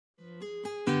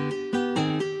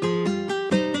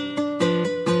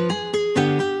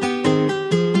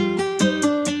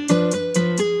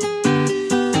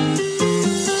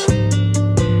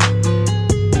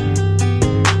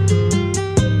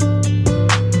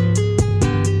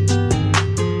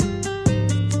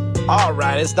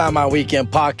It's not my weekend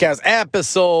podcast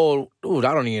episode. Dude,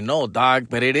 I don't even know, dog.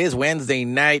 But it is Wednesday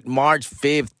night, March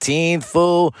 15th,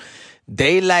 fool.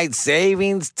 Daylight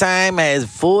savings time has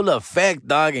full effect,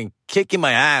 dog, and kicking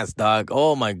my ass, dog.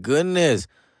 Oh, my goodness.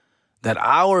 That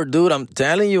hour, dude, I'm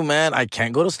telling you, man, I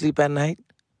can't go to sleep at night,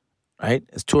 right?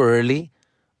 It's too early.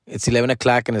 It's 11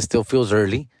 o'clock and it still feels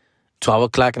early. 12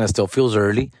 o'clock and it still feels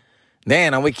early.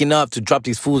 Then I'm waking up to drop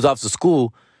these fools off to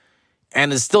school.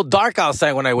 And it's still dark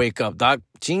outside when I wake up, dog.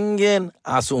 Chinguen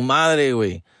a su madre,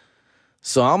 güey.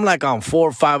 So I'm like on 4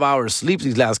 or 5 hours sleep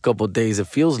these last couple of days. It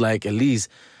feels like, at least.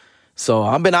 So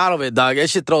I've been out of it, dog. That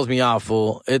shit throws me off,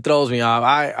 fool. It throws me off.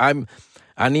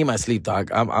 I need my sleep, dog.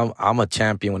 I'm a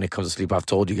champion when it comes to sleep. I've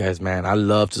told you guys, man. I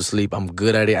love to sleep. I'm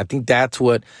good at it. I think that's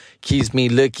what keeps me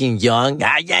looking young.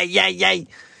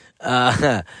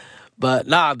 But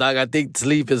nah, dog, I think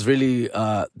sleep is really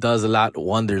does a lot of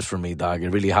wonders for me, dog. It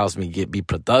really helps me be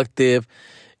productive.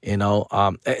 You know,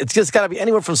 it's just got to be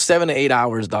anywhere from 7 to 8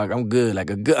 hours, dog. I'm good. Like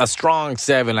a strong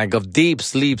 7, like a deep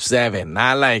sleep 7.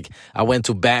 Not like I went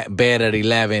to bed at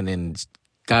 11 and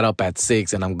got up at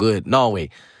 6 and I'm good. No way.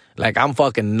 Like I'm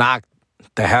fucking knocked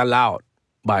the hell out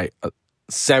by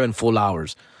 7 full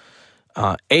hours.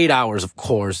 8 hours, of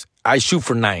course. I shoot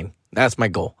for 9. That's my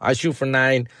goal. I shoot for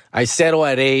 9. I settle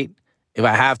at 8. If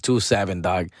I have to, 7,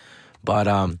 dog. But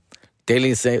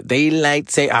daylight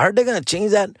say. I heard they're gonna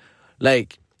change that.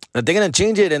 Like that they're gonna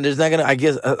change it, and there's not gonna. I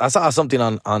guess I saw something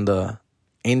on the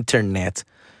internet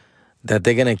that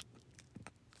they're gonna.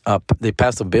 They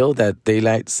passed a bill that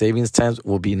daylight savings times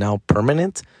will be now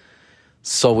permanent.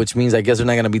 So, which means I guess they're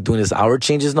not gonna be doing this hour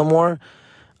changes no more.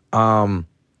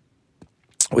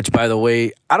 Which, by the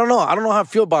way, I don't know. I don't know how I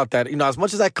feel about that. You know, as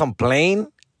much as I complain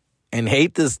and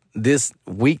hate this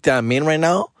week that I'm in right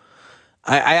now,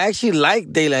 I actually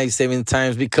like daylight saving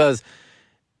times because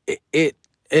it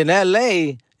in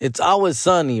LA, it's always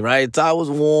sunny, right? It's always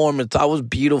warm. It's always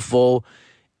beautiful.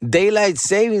 Daylight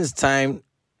savings time,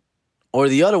 or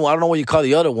the other one, I don't know what you call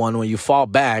the other one, when you fall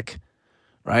back,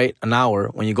 right? An hour.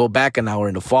 When you go back an hour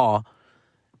in the fall,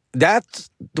 that's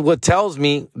what tells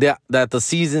me that the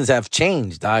seasons have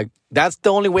changed, dog. That's the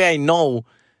only way I know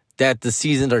that the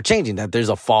seasons are changing, that there's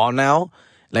a fall now.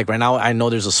 Like right now, I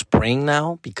know there's a spring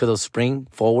now because of spring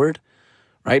forward,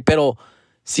 right? Pero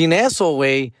sin eso,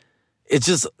 way, it's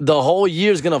just the whole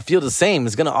year is going to feel the same.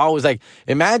 It's going to always, like,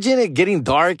 imagine it getting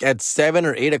dark at 7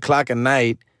 or 8 o'clock at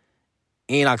night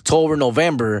in October,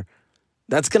 November.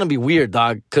 That's going to be weird,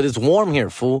 dog, because it's warm here,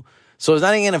 fool. So it's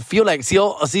not even going to feel like, see,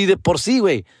 de por sí,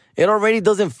 way, it already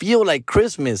doesn't feel like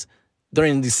Christmas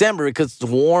during December because it's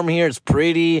warm here, it's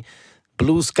pretty,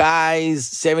 blue skies,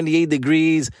 78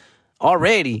 degrees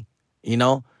already, you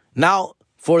know. Now,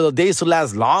 for the days to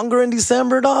last longer in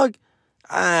December, dog,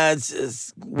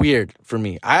 it's weird for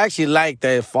me. I actually like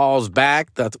that it falls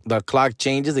back, that the clock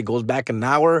changes, it goes back an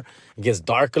hour, it gets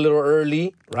dark a little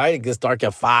early, right? It gets dark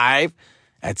at 5,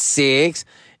 at 6,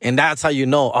 and that's how you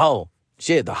know, oh,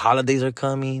 shit, the holidays are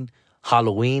coming,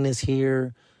 Halloween is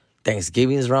here,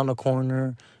 Thanksgiving is around the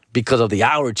corner, because of the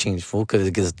hour change, fool, because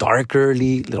it gets dark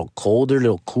early, a little colder, a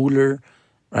little cooler,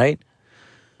 right?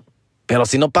 Pero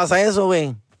si no pasa eso,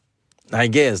 güey, I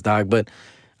guess, dog. But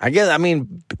I guess, I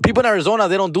mean, people in Arizona,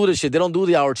 they don't do this shit. They don't do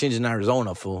the hour change in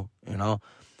Arizona, fool, you know?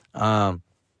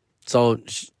 So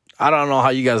I don't know how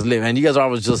you guys live. And you guys are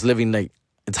always just living, like,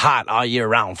 it's hot all year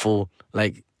round, fool.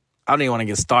 Like, I don't even want to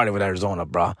get started with Arizona,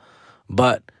 bro.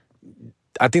 But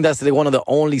I think that's one of the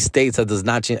only states that does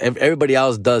not change. Everybody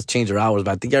else does change their hours,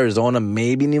 but I think Arizona,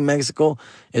 maybe New Mexico,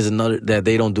 is another that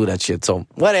they don't do that shit. So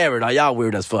whatever, dog, y'all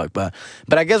weird as fuck. But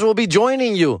I guess we'll be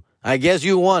joining you. I guess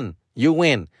you won, you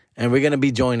win, and we're gonna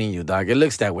be joining you, dog. It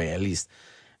looks that way, at least,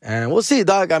 and we'll see,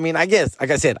 dog. I mean, I guess,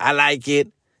 like I said, I like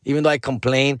it, even though I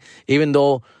complain, even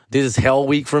though this is hell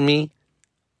week for me,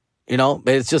 you know.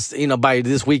 But it's just, you know, by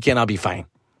this weekend I'll be fine.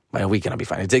 By a weekend I'll be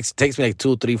fine. It takes me like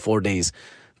 2, 3, 4 days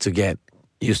to get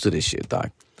used to this shit, dog.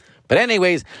 But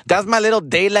anyways, that's my little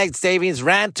daylight savings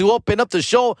rant to open up the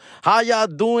show. How y'all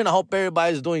doing? I hope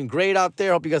everybody's doing great out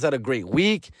there. Hope you guys had a great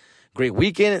week, great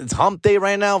weekend. It's hump day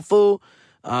right now, fool.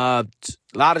 A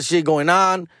lot of shit going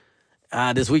on.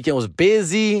 This weekend was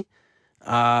busy.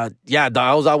 I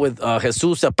was out with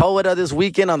Jesus Sepulveda this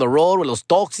weekend on the road with Los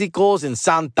Tóxicos in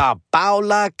Santa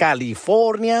Paula,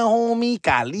 California, homie.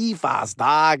 Califas,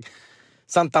 dog.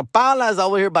 Santa Paula is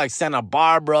over here by Santa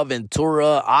Barbara,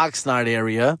 Ventura, Oxnard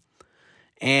area.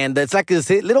 And it's like this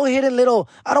little hidden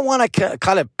I don't want to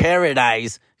call it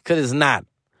paradise because it's not.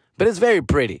 But it's very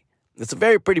pretty. It's a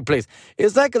very pretty place.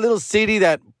 It's like a little city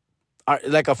that,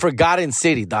 like a forgotten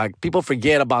city, dog. People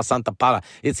forget about Santa Paula.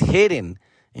 It's hidden,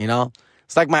 you know.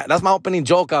 It's like that's my opening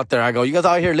joke out there. I go, you guys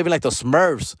out here living like the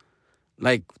Smurfs.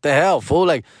 Like, what the hell, fool?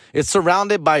 Like, it's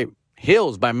surrounded by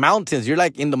hills, by mountains. You're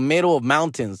like in the middle of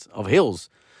mountains, of hills.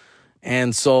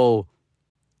 And so,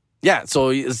 yeah,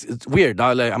 so it's weird,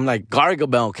 dog. Like, I'm like,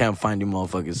 Gargamel can't find you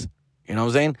motherfuckers. You know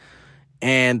what I'm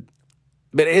saying?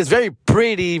 But it's very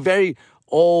pretty, very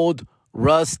old,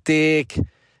 rustic.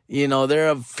 You know, they're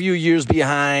a few years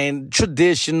behind,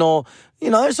 traditional.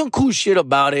 You know, there's some cool shit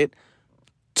about it.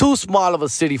 Too small of a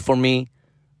city for me,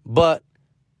 but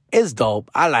it's dope.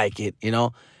 I like it, you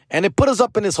know. And they put us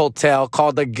up in this hotel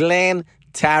called the Glen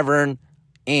Tavern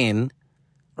Inn,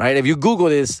 right? If you Google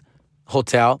this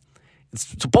hotel, it's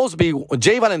supposed to be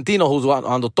Jay Valentino, who's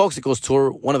on the Toxicos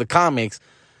tour, one of the comics.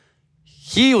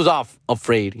 He was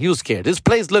afraid. He was scared. This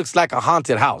place looks like a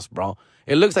haunted house, bro.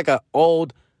 It looks like an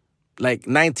old, like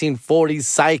 1940s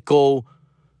psycho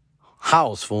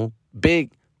house, fool.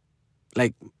 Big,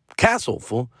 like, castle,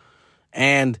 fool.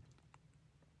 And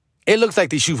it looks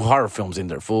like they shoot horror films in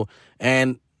there, fool.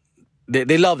 And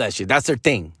they love that shit. That's their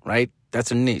thing, right? That's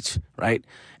their niche, right?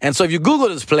 And so if you Google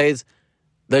this place,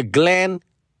 the Glen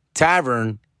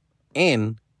Tavern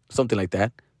Inn, something like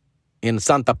that, in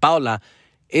Santa Paula,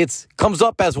 it comes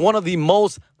up as one of the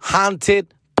most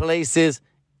haunted places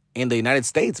in the United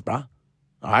States, bro.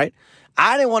 All right?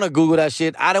 I didn't want to Google that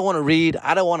shit. I didn't want to read.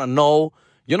 I didn't want to know.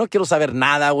 Yo no quiero saber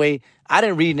nada, way. I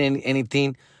didn't read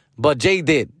anything, but Jay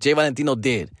did. Jay Valentino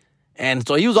did. And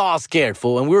so he was all scared,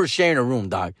 fool, and we were sharing a room,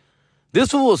 dog. This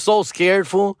fool was so scared,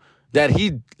 fool, that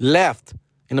he left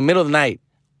in the middle of the night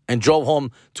and drove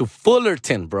home to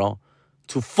Fullerton, bro.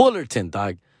 To Fullerton,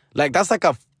 dog. Like, that's like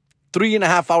a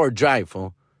 3.5-hour drive,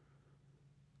 fool.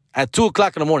 At 2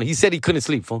 o'clock in the morning. He said he couldn't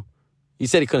sleep, fool. He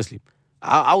said he couldn't sleep.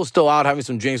 I was still out having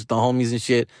some drinks with the homies and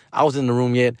shit. I was in the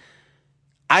room yet.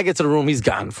 I get to the room, he's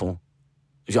gone, fool.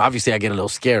 So obviously, I get a little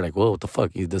scared. Like, whoa, what the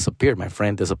fuck? He disappeared. My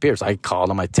friend disappeared. So I called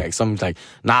him. I text him. He's like,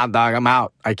 nah, dog, I'm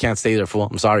out. I can't stay there, fool.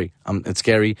 I'm sorry. It's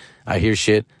scary. I hear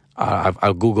shit. I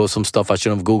Googled some stuff I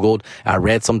shouldn't have Googled. I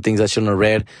read some things I shouldn't have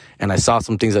read. And I saw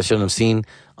some things I shouldn't have seen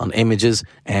on images.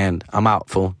 And I'm out,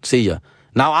 fool. See ya.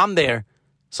 Now I'm there.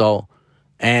 So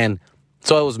it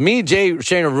was me, Jay,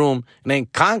 sharing a room. And then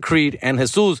Concrete and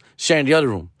Jesus sharing the other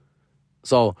room.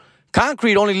 So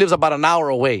Concrete only lives about an hour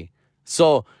away.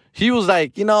 So he was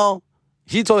like, you know,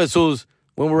 he told Jesus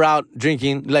when we were out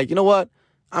drinking, like, you know what?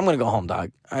 I'm going to go home,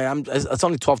 dog. It's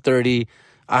only 12:30.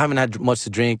 I haven't had much to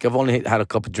drink. I've only had a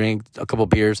couple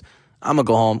beers. I'm going to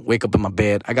go home, wake up in my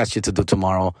bed. I got shit to do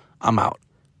tomorrow. I'm out.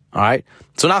 All right?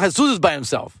 So now Jesus is by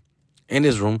himself in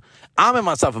his room. I'm in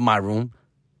myself in my room,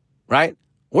 right?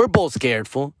 We're both scared,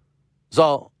 fool.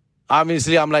 So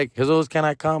obviously I'm like, Jesus, can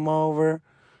I come over?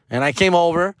 And I came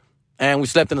over, and we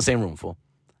slept in the same room, fool.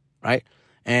 Right?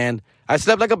 And I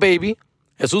slept like a baby.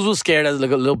 Jesus was scared as like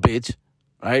a little bitch.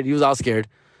 Right? He was all scared.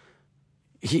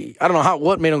 I don't know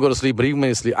what made him go to sleep, but he made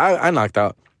him sleep. I knocked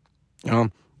out. You know?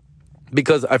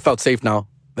 Because I felt safe now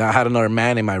that I had another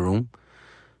man in my room.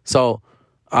 So,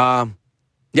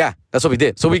 yeah, that's what we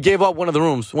did. So we gave up one of the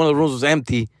rooms. One of the rooms was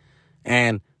empty.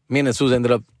 And me and Jesus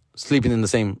ended up sleeping in the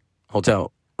same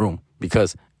hotel room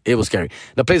because it was scary.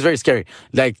 The place is very scary.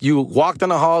 Like, you walk down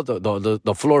the hall,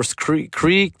 the floors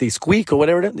creak, they squeak or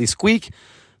whatever. They squeak.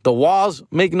 The walls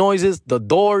make noises. The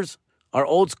doors are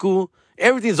old school.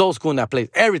 Everything's old school in that place.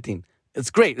 Everything. It's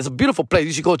great. It's a beautiful place.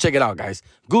 You should go check it out, guys.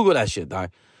 Google that shit,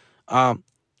 dog. Like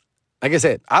I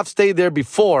said, I've stayed there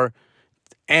before.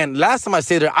 And last time I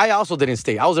stayed there, I also didn't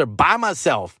stay. I was there by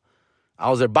myself.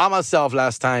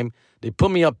 Last time. They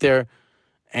put me up there.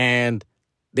 And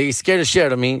they scared the shit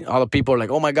out of me. All the people are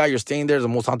like, oh my God, you're staying there. It's the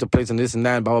most haunted place and this and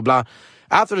that, and blah, blah, blah.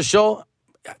 After the show,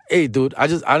 hey, dude, I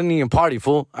didn't even party,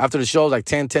 fool. After the show, like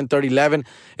 10:30, 11.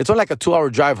 It's only like a 2-hour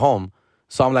drive home.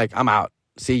 So I'm like, I'm out.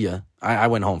 See ya. I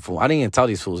went home, fool. I didn't even tell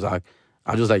these fools, dog.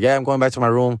 I was just like, yeah, I'm going back to my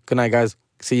room. Good night, guys.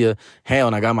 See ya. Hell,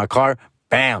 and I got in my car.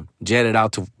 Bam. Jetted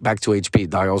out back to HP,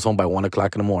 dog. I was home by 1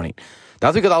 o'clock in the morning.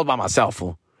 That's because I was by myself,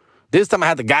 fool. This time I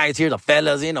had the guys here, the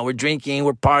fellas, you know, we're drinking,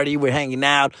 we're partying, we're hanging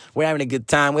out, we're having a good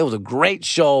time. It was a great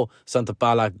show, Santa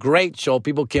Paula. Great show.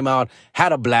 People came out,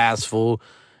 had a blast, fool.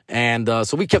 And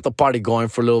so we kept the party going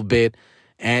for a little bit.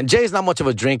 And Jay's not much of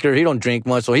a drinker. He don't drink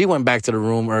much. So he went back to the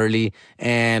room early.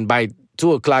 And by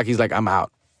 2 o'clock, he's like, I'm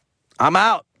out.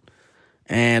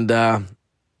 And I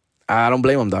don't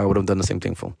blame him, dog. I would have done the same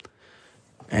thing, fool.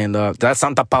 And that's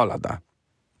Santa Paula, dog.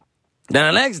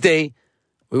 Then the next day,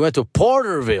 we went to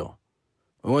Porterville.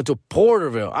 I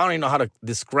don't even know how to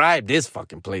describe this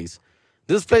fucking place.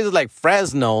 This place is like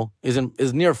Fresno.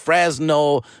 Is near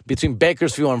Fresno, between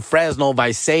Bakersfield and Fresno,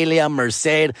 Visalia,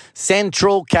 Merced,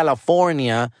 Central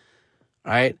California,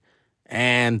 right?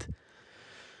 And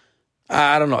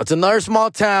I don't know. It's another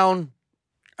small town.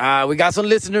 We got some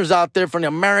listeners out there from the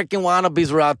American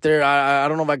Wannabes were out there. I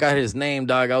don't know if I got his name,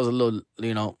 dog. I was a little,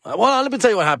 Well, let me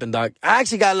tell you what happened, dog. I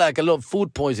actually got like a little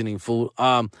food poisoning, fool.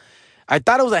 I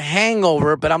thought it was a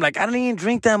hangover, but I'm like, I didn't even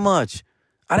drink that much.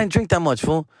 I didn't drink that much,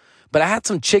 fool. But I had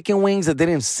some chicken wings that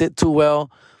didn't sit too well.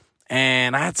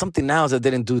 And I had something else that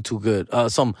didn't do too good.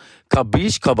 Some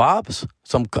kabish kebabs,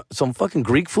 some fucking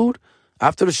Greek food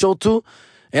after the show, too.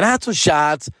 And I had some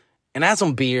shots, and I had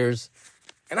some beers,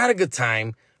 and I had a good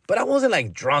time. But I wasn't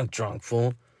like drunk,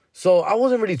 fool. So I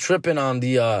wasn't really tripping on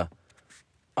the,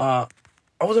 I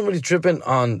wasn't really tripping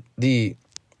on the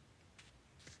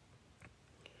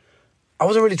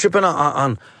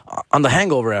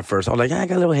hangover at first. I was like, I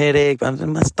got a little headache,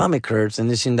 my stomach hurts, and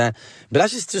this and that. But I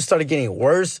just started getting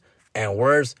worse and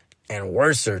worse and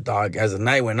worser, dog, as the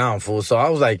night went on, fool. So I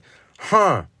was like,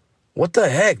 what the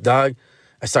heck, dog?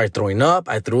 I started throwing up.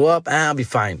 I threw up. I'll be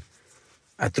fine.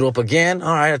 I threw up again.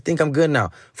 All right, I think I'm good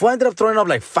now. Fool, I ended up throwing up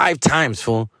like 5 times,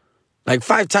 fool. Like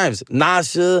 5 times.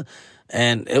 Nausea.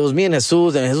 And it was me and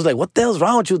Jesus. And Jesus was like, what the hell's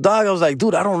wrong with you, dog? I was like,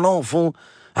 dude, I don't know, fool.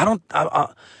 I don't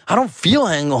feel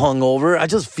hungover. I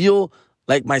just feel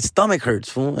like my stomach hurts,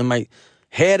 fool. And my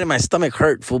head and my stomach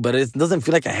hurt, fool. But it doesn't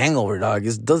feel like a hangover, dog.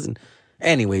 It doesn't.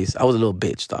 Anyways, I was a little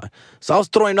bitch, dog. So I was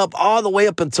throwing up all the way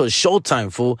up until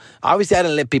showtime, fool. Obviously, I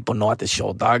didn't let people know at the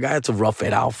show, dog. I had to rough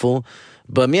it out, fool.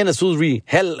 But me and Jesus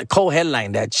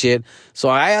co-headlined that shit. So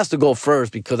I asked to go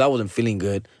first because I wasn't feeling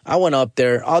good. I went up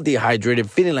there, all dehydrated,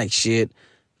 feeling like shit.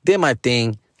 Did my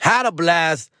thing. Had a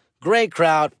blast. Great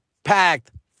crowd.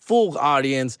 Packed. Full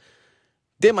audience.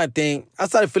 Did my thing. I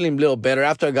started feeling a little better.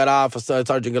 After I got off, I started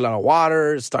drinking a lot of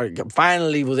water.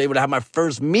 Finally was able to have my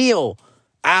first meal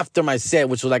after my set,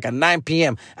 which was like at 9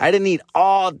 p.m. I didn't eat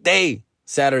all day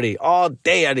Saturday. All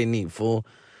day I didn't eat, fool.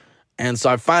 And so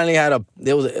I finally had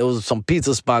it was some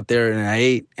pizza spot there, and I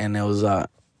ate, and it was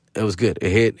good. It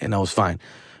hit, and I was fine.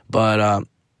 But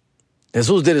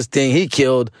Jesus did his thing. He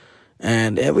killed,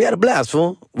 and we had a blast,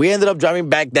 fool. We ended up driving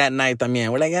back that night,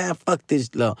 también. We're like, fuck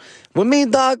this. Low. With me,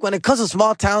 dog, when it comes to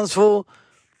small towns, fool,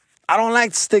 I don't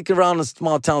like to stick around in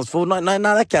small towns, fool. Not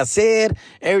like I said,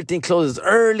 everything closes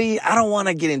early. I don't want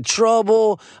to get in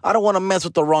trouble. I don't want to mess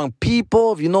with the wrong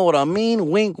people, if you know what I mean.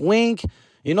 Wink, wink.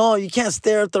 You know, you could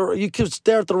stare at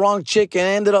the wrong chick and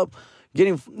ended up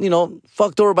getting,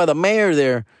 fucked over by the mayor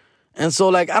there. And so,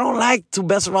 like, I don't like to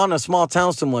mess around in small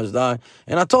towns too much, dog.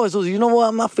 And I told her, you know what?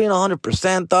 I'm not feeling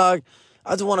 100%, dog.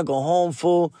 I just want to go home,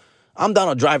 fool. I'm down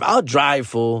to drive. I'll drive,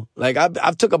 fool. Like,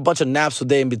 I've took a bunch of naps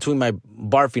today in between my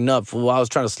barfing up, fool. I was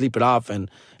trying to sleep it off, and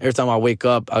every time I wake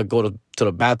up, I go to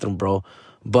the bathroom, bro.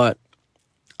 But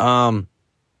I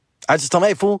just told him,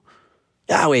 hey, fool,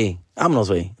 yeah, wait. Vámonos,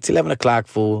 way. It's 11 o'clock,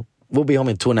 fool. We'll be home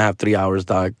in 2.5, 3 hours,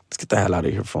 dog. Let's get the hell out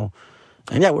of here, fool.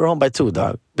 And yeah, we're home by 2,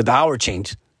 dog. But the hour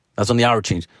changed. That's when the hour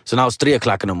changed. So now it's 3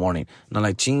 o'clock in the morning. And I'm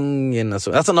like, ching. And that's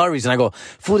another reason I go,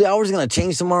 fool, the hour's going to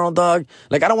change tomorrow, dog.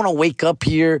 Like, I don't want to wake up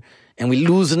here and we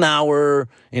lose an hour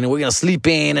and we're going to sleep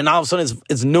in. And all of a sudden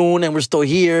it's noon and we're still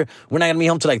here. We're not going to be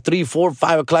home till like 3, 4,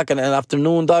 5 o'clock in the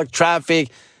afternoon, dog.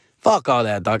 Traffic. Fuck all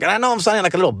that, dog. And I know I'm sounding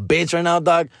like a little bitch right now,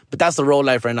 dog, but that's the road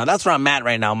life right now. That's where I'm at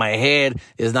right now. My head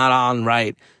is not on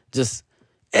right.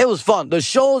 It was fun. The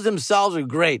shows themselves are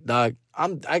great, dog.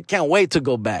 I can't wait to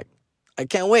go back. I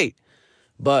can't wait.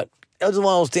 But it was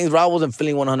one of those things where I wasn't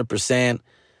feeling 100%.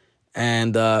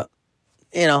 And, let's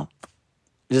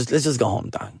just go home,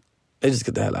 dog. Let's just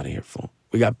get the hell out of here, fool.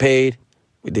 We got paid.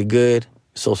 We did good.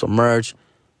 Sold some merch.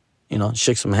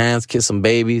 Shook some hands, kissed some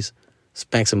babies,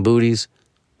 spanked some booties.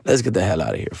 Let's get the hell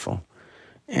out of here, fool.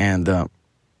 And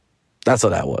that's what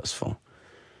that was, fool.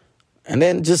 And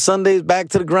then just Sundays back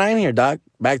to the grind here, dog.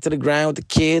 Back to the grind with the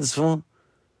kids, fool.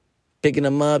 Picking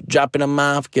them up, dropping them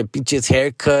off, get bitches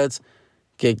haircuts,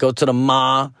 go to the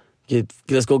mall,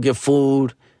 let's go get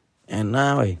food. And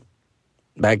now,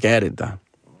 back at it, dog.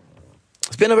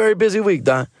 It's been a very busy week,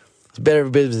 dog. It's been a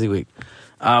very busy week.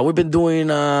 We've been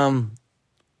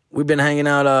hanging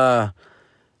out, I've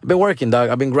been working,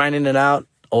 dog. I've been grinding it out.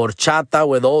 Horchata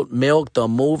with Oat Milk, the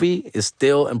movie, is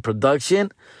still in production.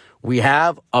 We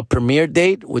have a premiere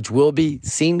date, which will be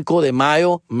 5 de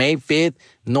Mayo, May 5th,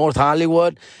 North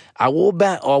Hollywood.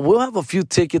 We'll have a few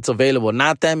tickets available.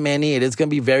 Not that many. It is going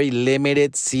to be very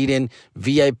limited seating,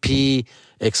 VIP,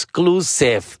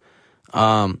 exclusive. It's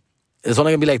only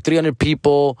going to be like 300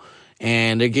 people,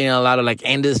 and they're getting a lot of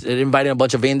they're inviting a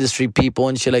bunch of industry people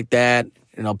and shit like that.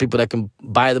 People that can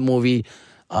buy the movie,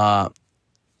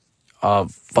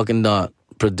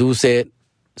 produce it,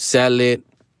 sell it,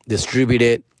 distribute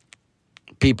it.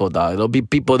 People, dog. There'll be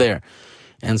people there.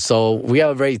 And so we have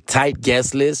a very tight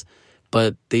guest list.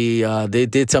 But they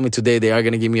did tell me today they are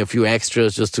gonna give me a few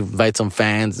extras just to invite some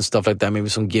fans and stuff like that. Maybe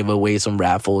some giveaways, some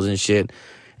raffles and shit.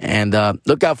 And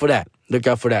look out for that. Look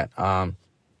out for that.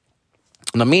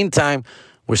 In the meantime,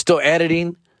 we're still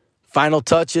editing, final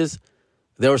touches.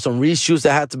 There were some reshoots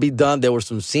that had to be done. There were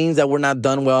some scenes that were not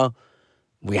done well.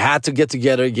 We had to get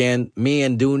together again. Me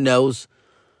and Dune Knows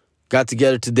got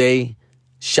together today,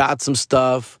 shot some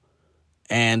stuff.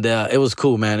 And it was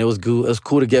cool, man. It was cool. It was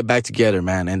cool to get back together,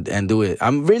 man, and do it.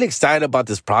 I'm really excited about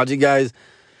this project, guys.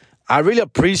 I really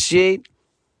appreciate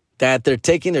that they're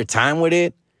taking their time with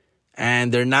it,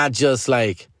 and they're not just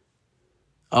like,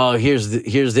 oh, here's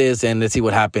this, and let's see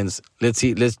what happens. Let's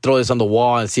throw this on the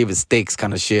wall and see if it sticks,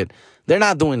 kind of shit. They're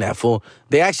not doing that, fool.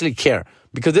 They actually care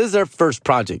because this is their first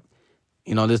project.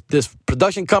 You know, this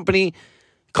production company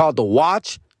called The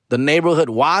Watch, The Neighborhood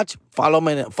Watch. Follow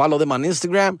them on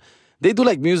Instagram. They do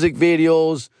like music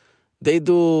videos. They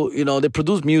do, they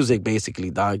produce music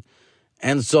basically, dog.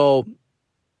 And so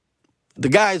the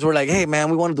guys were like, hey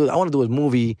man, I want to do a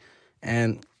movie.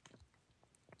 And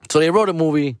so they wrote a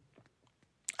movie.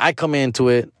 I come into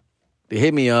it. They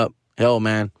hit me up. Hell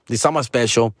man. They saw my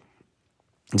special.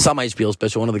 They saw my HBO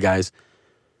special, one of the guys.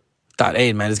 Thought,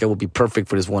 hey man, this guy would be perfect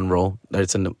for this one role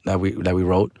that we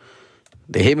wrote.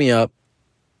 They hit me up.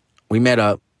 We met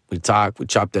up. We talked, we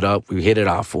chopped it up, we hit it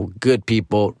off. Good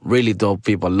people, really dope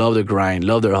people, love their grind,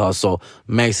 love their hustle.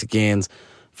 Mexicans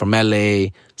from LA,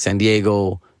 San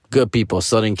Diego, good people,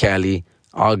 Southern Cali,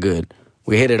 all good.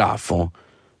 We hit it off, fool.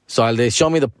 So they showed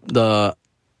me the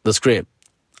script.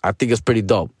 I think it's pretty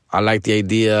dope. I like the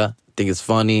idea. I think it's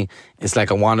funny. It's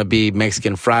like a wannabe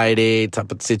Mexican Friday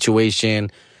type of situation.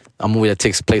 A movie that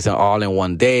takes place all in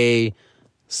one day,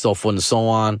 so forth and so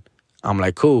on. I'm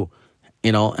like, cool.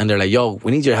 And they're like, yo,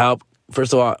 we need your help.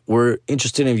 First of all, we're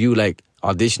interested in you, like,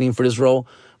 auditioning for this role.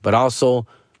 But also,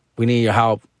 we need your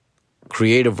help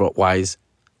creative-wise,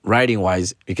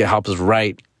 writing-wise. You can help us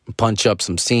write, punch up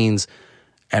some scenes,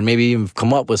 and maybe even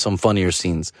come up with some funnier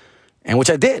scenes. And which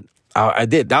I did. I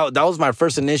did. That was my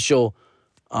first initial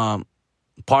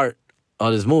part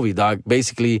of this movie, dog.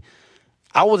 Basically,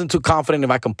 I wasn't too confident if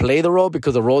I can play the role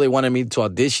because the role they wanted me to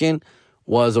audition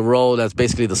was a role that's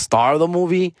basically the star of the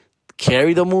movie,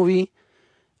 carry the movie,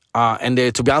 and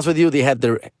to be honest with you, they had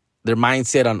their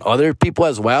mindset on other people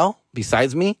as well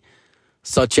besides me,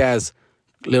 such as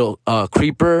little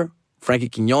Creeper, Frankie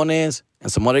Quinones,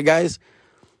 and some other guys.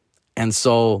 And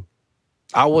so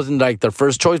I wasn't like their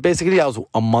first choice. Basically, I was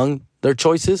among their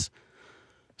choices,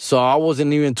 so I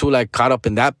wasn't even too like caught up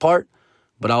in that part.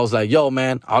 But I was like, yo,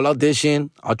 man, I'll audition,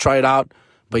 I'll try it out.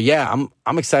 But yeah,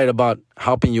 I'm excited about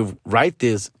helping you write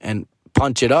this and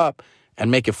punch it up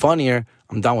and make it funnier.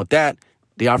 I'm down with that.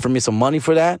 They offered me some money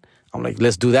for that. I'm like,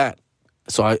 let's do that.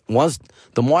 So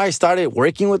the more I started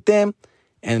working with them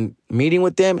and meeting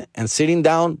with them and sitting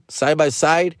down side by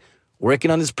side,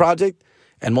 working on this project,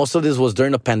 and most of this was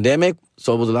during the pandemic,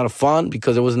 so it was a lot of fun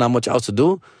because there was not much else to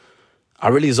do. I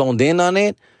really zoned in on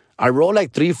it. I wrote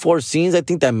like 3-4 scenes, I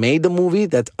think, that made the movie,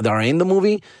 that are in the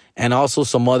movie, and also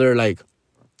some other like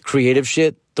creative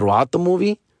shit throughout the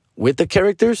movie with the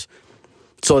characters.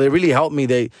 So they really helped me.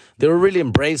 They really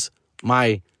embraced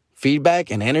my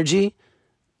feedback and energy.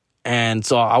 And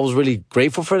so I was really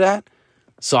grateful for that.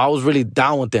 So I was really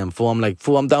down with them, fool. I'm like,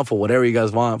 fool, I'm down for whatever you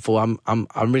guys want, fool. I'm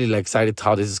really like excited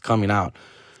how this is coming out.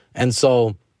 And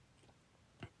so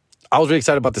I was really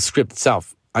excited about the script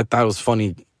itself. I thought it was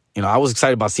funny. I was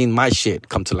excited about seeing my shit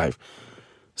come to life.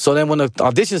 So then when the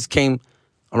auditions came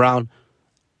around,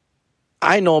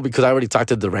 I know because I already talked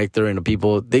to the director and the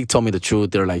people. They told me the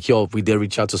truth. They're like, yo, we did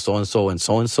reach out to so-and-so and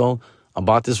so-and-so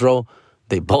about this role.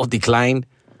 They both declined.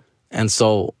 And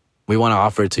so we want to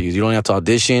offer it to you. You don't have to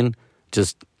audition.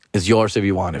 Just, it's yours if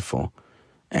you want it, fool.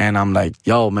 And I'm like,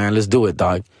 yo, man, let's do it,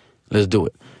 dog. Let's do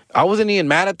it. I wasn't even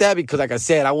mad at that because, like I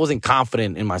said, I wasn't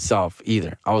confident in myself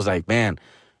either. I was like, man,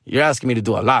 you're asking me to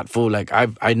do a lot, fool. Like,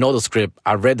 I know the script.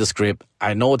 I read the script.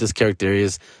 I know what this character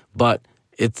is. But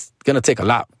it's going to take a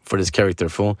lot for this character,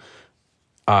 fool.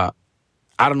 I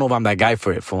don't know if I'm that guy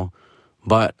for it, fool.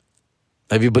 But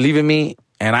if you believe in me,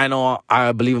 and I know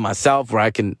I believe in myself where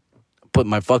I can put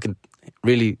my fucking,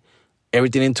 really,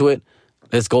 everything into it,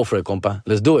 let's go for it, compa.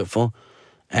 Let's do it, fool.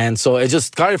 And so it just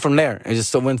started from there. It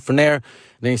just went from there.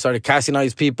 Then he started casting all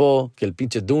these people. Que el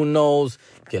pinche Dune Knows,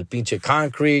 que el pinche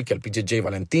Concrete, que el pinche Jay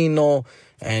Valentino.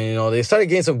 And, they started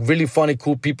getting some really funny,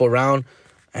 cool people around.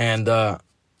 And I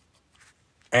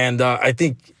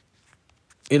think,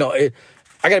 I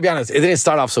got to be honest, it didn't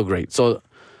start off so great. So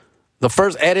the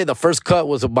first edit, the first cut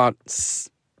was about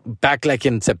back like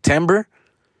in September.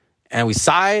 And we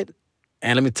saw it.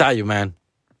 And let me tell you, man,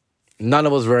 none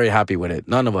of us were very happy with it.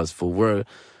 None of us, fool. We're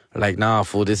like, nah,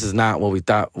 fool, this is not what we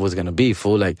thought was going to be,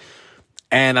 fool. Like,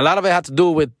 and a lot of it had to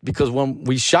do with, because when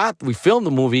we filmed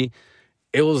the movie,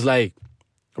 it was like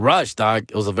rushed, dog.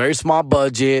 It was a very small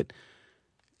budget.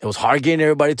 It was hard getting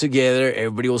everybody together.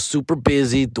 Everybody was super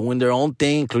busy doing their own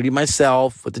thing, including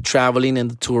myself with the traveling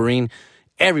and the touring.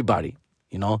 Everybody,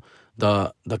 you know,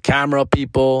 the camera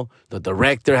people, the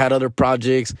director had other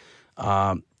projects.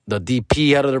 The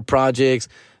DP had other projects.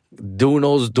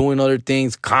 Duno's doing other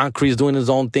things. Concrete's doing his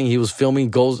own thing. He was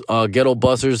filming Ghetto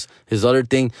Busters, his other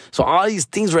thing. So all these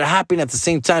things were happening at the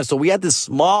same time. So we had this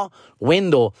small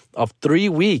window of 3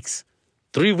 weeks.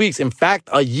 3 weeks. In fact,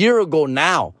 a year ago,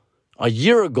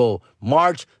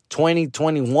 March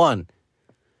 2021.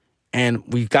 And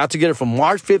we got together from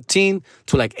March 15th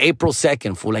to like April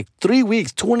 2nd for like 3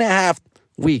 weeks, 2.5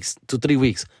 weeks to 3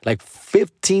 weeks, like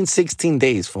 15, 16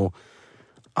 days, fool.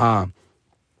 And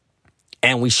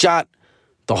we shot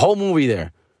the whole movie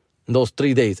there in those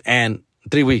 3 days and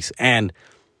 3 weeks. And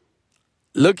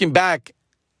looking back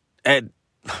at,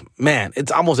 man,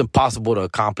 it's almost impossible to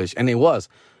accomplish. And it was,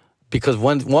 because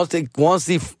once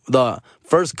the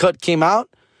first cut came out,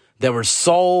 there were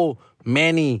so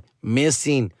many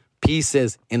missing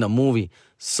pieces in the movie,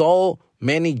 so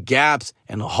many gaps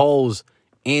and holes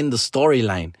in the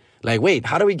storyline. Like, wait,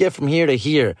 how do we get from here to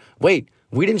here? Wait,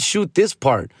 we didn't shoot this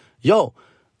part. Yo,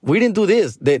 we didn't do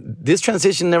this. This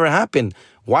transition never happened.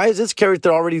 Why is this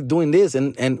character already doing this?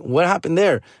 And what happened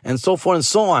there? And so forth and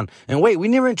so on. And wait, we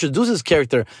never introduced this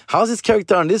character. How's this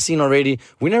character on this scene already?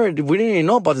 We didn't even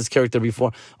know about this character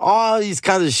before. All these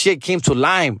kinds of shit came to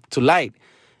light.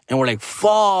 And we're like,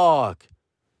 fuck.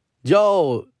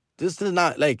 Yo, this is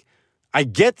not, like, I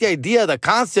get the idea, the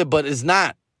concept, but it's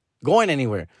not going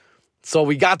anywhere. So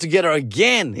we got together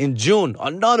again in June,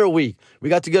 another week. We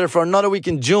got together for another week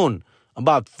in June,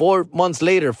 about 5 months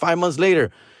later,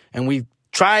 and we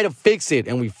tried to fix it,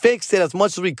 and we fixed it as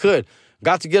much as we could.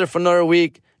 Got together for another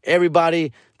week.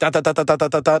 Everybody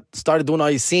started doing all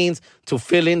these scenes to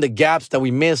fill in the gaps that we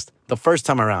missed the first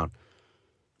time around.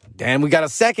 Then we got a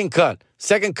second cut,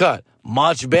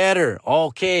 much better.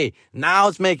 Okay, now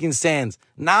it's making sense.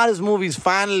 Now this movie's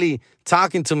finally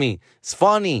talking to me. It's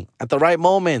funny at the right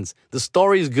moments. The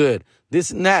story's good,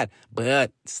 this and that.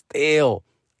 But still,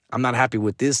 I'm not happy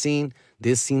with this scene.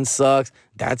 This scene sucks.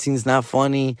 That scene's not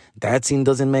funny. That scene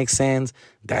doesn't make sense.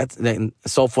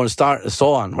 So forth and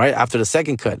so on, right? After the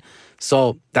second cut.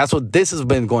 So that's what this has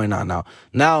been going on now.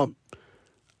 Now,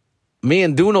 me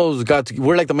and Duno's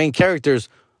we're like the main characters.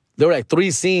 There were like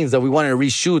 3 scenes that we wanted to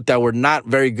reshoot that were not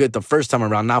very good the first time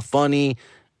around. Not funny.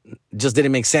 Just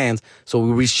didn't make sense. So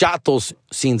we reshot those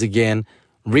scenes again,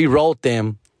 rewrote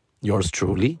them, yours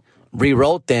truly,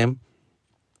 rewrote them,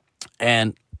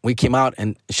 and we came out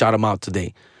and shot them out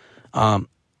today.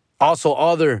 Also,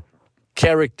 other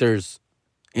characters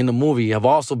in the movie have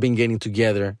also been getting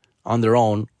together on their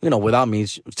own, without me,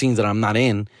 scenes that I'm not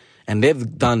in, and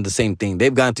they've done the same thing.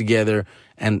 They've gone together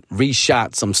and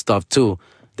reshot some stuff too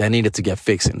that needed to get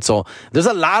fixing. So there's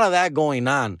a lot of that going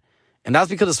on, and that's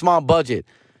because of small budget.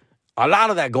 A lot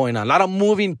of that going on, a lot of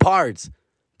moving parts.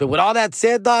 But with all that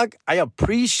said, dog, I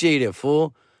appreciate it,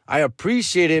 fool. I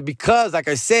appreciate it because, like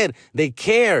I said, they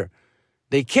care.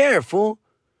 They care, fool.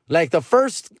 Like, the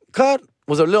first cut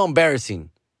was a little embarrassing.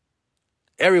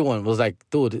 Everyone was like,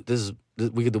 dude,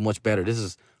 we could do much better. This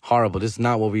is horrible. This is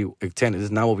not what we intended. This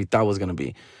is not what we thought it was going to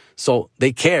be. So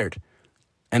they cared.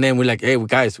 And then we're like, hey,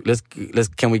 guys,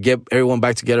 can we get everyone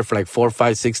back together for like 4,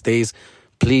 5, 6 days?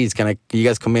 Please, can you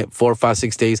guys commit 4, 5,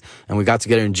 6 days? And we got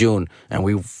together in June, and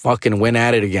we fucking went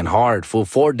at it again hard, fool.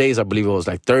 4 days, I believe it was,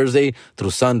 like Thursday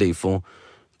through Sunday, fool.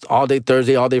 All day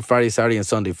Thursday, all day Friday, Saturday, and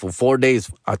Sunday, fool. 4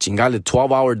 days, a chingarle,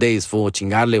 12-hour days, fool,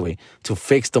 chingarle, way, to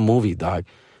fix the movie, dog.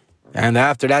 And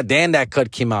after that, then that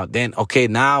cut came out. Then, okay,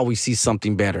 now we see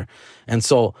something better. And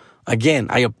so, again,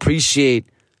 I appreciate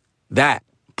that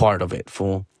part of it,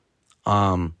 fool.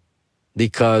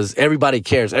 Because everybody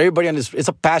cares. Everybody on this, it's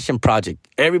a passion project.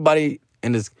 Everybody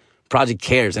in this project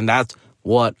cares. And that's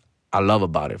what I love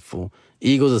about it, fool.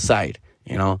 Egos aside,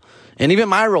 And even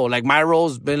my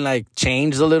role's been like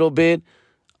changed a little bit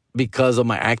because of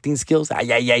my acting skills.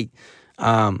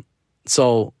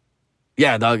 So,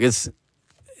 yeah, dog, it's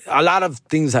a lot of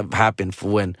things have happened,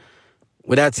 fool. And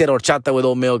with that said, Horchata with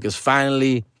Oat Milk is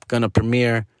finally going to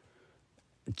premiere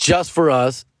just for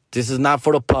us. This is not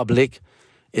for the public.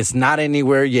 It's not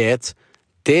anywhere yet.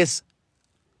 This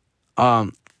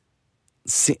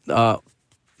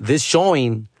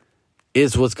showing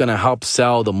is what's going to help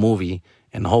sell the movie,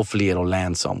 and hopefully it'll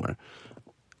land somewhere.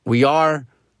 We are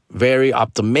very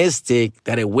optimistic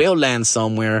that it will land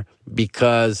somewhere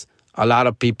because a lot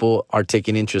of people are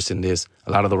taking interest in this.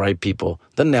 A lot of the right people.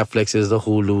 The Netflixes, the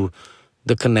Hulu,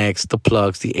 the Connects, the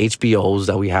Plugs, the HBOs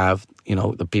that we have,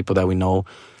 the people that we know.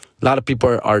 A lot of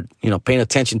people are paying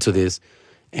attention to this.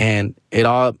 And it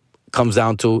all comes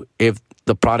down to if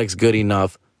the product's good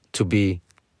enough to be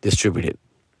distributed.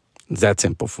 It's that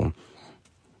simple, fool.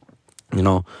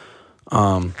 And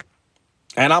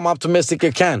I'm optimistic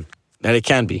that it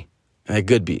can be, and it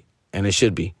could be, and it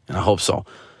should be, and I hope so.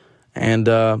 And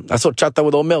that's Horchata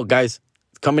with Oat Milk, guys.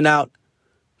 It's coming out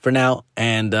for now,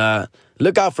 and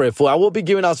look out for it, fool. I will be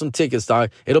giving out some tickets,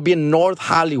 dog. It'll be in North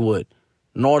Hollywood,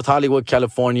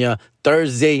 California,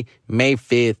 Thursday, May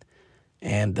 5th.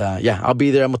 And I'll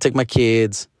be there. I'm going to take my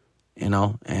kids, and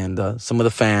some of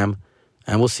the fam,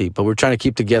 and we'll see. But we're trying to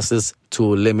keep the guest list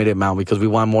to a limited amount because we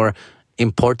want more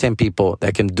important people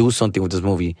that can do something with this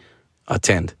movie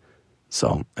attend.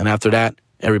 So, and after that,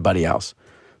 everybody else.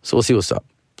 So we'll see what's up.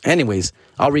 Anyways,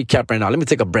 I'll recap right now. Let me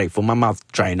take a break, fool. My mouth's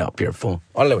drying up here, fool.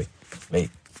 All the way. Wait.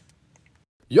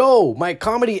 Yo, my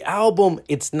comedy album,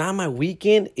 It's Not My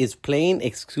Weekend, is playing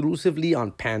exclusively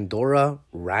on Pandora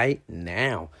right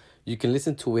now. You can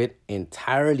listen to it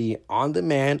entirely on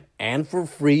demand and for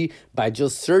free by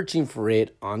just searching for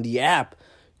it on the app.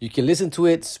 You can listen to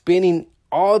it spinning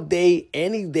all day,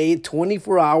 any day,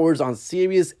 24 hours on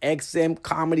Sirius XM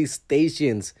comedy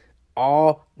stations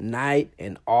all night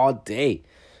and all day.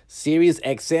 Sirius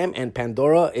XM and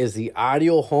Pandora is the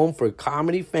audio home for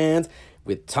comedy fans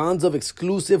with tons of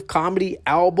exclusive comedy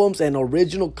albums and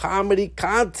original comedy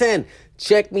content.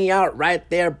 Check me out right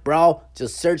there, bro.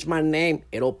 Just search my name.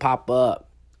 It'll pop up.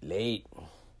 Late.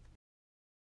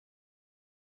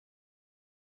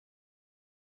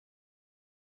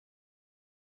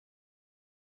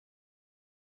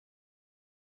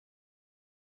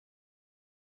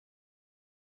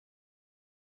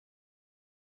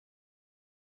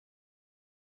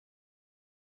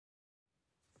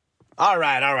 All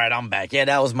right, I'm back. Yeah,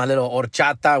 that was my little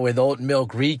horchata with oat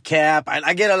milk recap.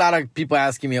 I get a lot of people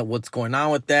asking me what's going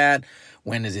on with that.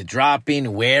 When is it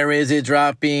dropping? Where is it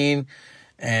dropping?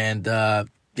 And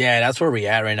that's where we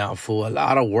at right now, fool. A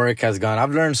lot of work has gone.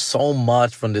 I've learned so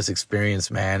much from this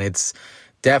experience, man. It's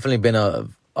definitely been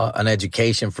an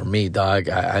education for me, dog.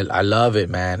 I love it,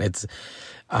 man. It's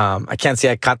I can't say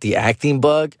I caught the acting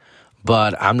bug,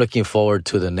 but I'm looking forward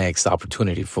to the next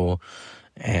opportunity, fool.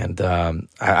 And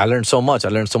I learned so much. I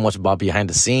learned so much about behind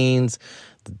the scenes,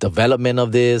 the development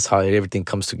of this, how everything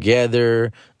comes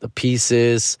together, the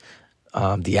pieces,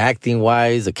 the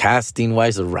acting-wise, the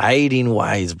casting-wise, the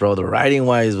writing-wise, bro. The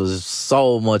writing-wise was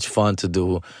so much fun to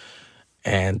do.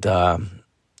 And,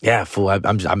 fool,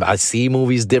 I see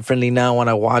movies differently now when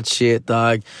I watch it,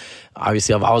 dog.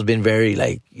 Obviously, I've always been very,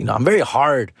 I'm very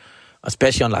hard,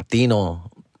 especially on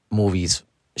Latino movies,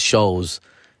 shows,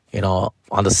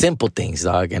 on the simple things,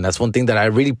 dog. And that's one thing that I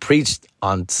really preached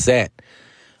on set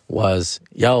was,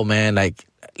 yo, man,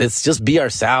 let's just be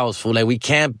ourselves, fool. We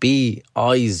can't be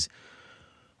always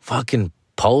fucking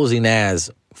posing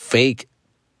as fake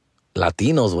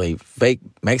Latinos, fake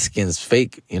Mexicans,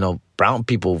 fake, brown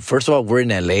people. First of all, we're in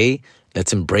LA.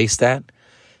 Let's embrace that.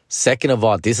 Second of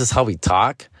all, this is how we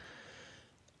talk.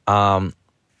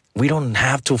 We don't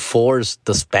have to force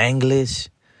the Spanglish.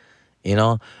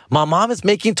 My mom is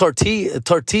making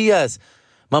tortillas.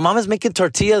 My mom is making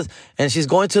tortillas and she's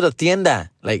going to the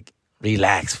tienda.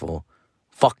 Relax, fool.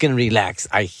 Fucking relax.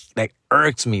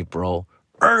 Irks me, bro.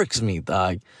 Irks me,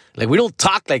 dog. We don't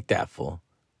talk like that, fool.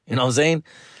 You know what I'm saying?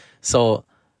 So,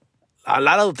 a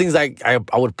lot of the things I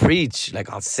would preach,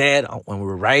 on set, when we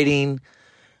were writing,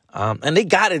 and they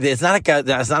got it. It's not like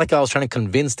I was trying to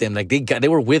convince them. They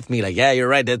were with me. Yeah, you're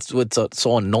right. That's what's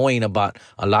so annoying about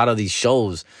a lot of these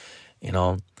shows.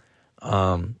 Let's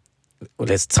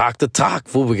talk the talk,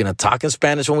 fool. We're going to talk in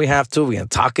Spanish when we have to. We're going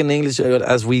to talk in English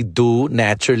as we do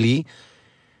naturally.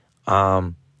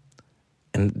 And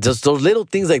just those little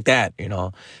things like that,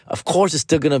 Of course, it's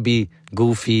still going to be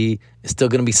goofy. It's still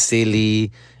going to be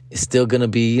silly. It's still going to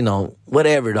be,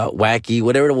 whatever, wacky,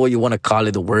 whatever the way you want to call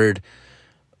it, the word.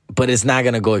 But it's not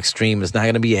going to go extreme. It's not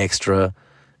going to be extra.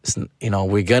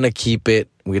 We're going to keep it.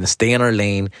 We're going to stay in our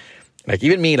lane.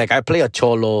 Even me, I play a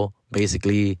cholo,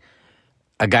 basically,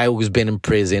 a guy who's been in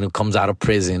prison, who comes out of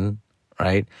prison,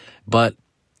 right? But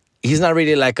he's not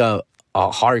really a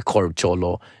hardcore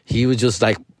cholo. He was just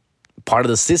part of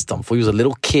the system. He was a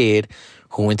little kid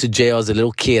who went to jail as a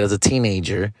little kid, as a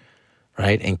teenager,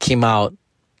 right? And came out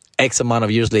X amount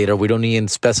of years later. We don't even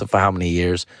specify how many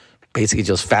years. Basically,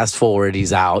 just fast forward,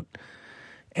 he's out.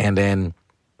 And then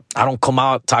I don't come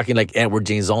out talking like Edward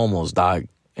James Olmos, dog,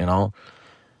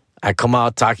 I come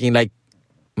out talking like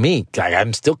me. Like,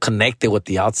 I'm still connected with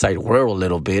the outside world a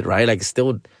little bit, right? Like,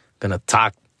 still gonna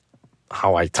talk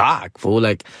how I talk, fool.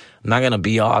 Like, I'm not gonna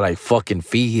be all like fucking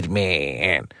firme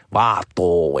and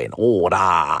vato and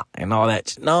ora and all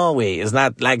that. No way. It's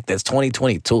not like that's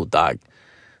 2022, dog.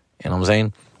 You know what I'm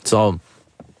saying? So,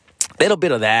 a little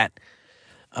bit of that.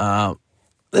 A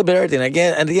little bit of everything.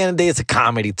 Again, at the end of the day, it's a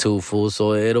comedy too, fool.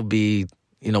 So it'll be,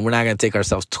 we're not gonna take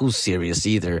ourselves too serious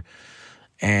either.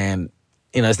 And,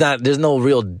 there's no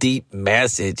real deep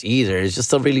message either. It's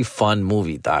just a really fun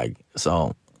movie, dog.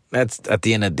 So that's, at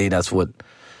the end of the day, that's what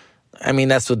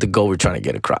the goal we're trying to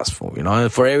get across for,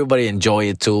 and for everybody to enjoy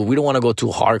it too. We don't want to go too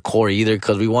hardcore either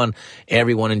because we want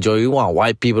everyone to enjoy it. We want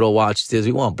white people to watch this.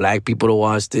 We want black people to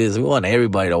watch this. We want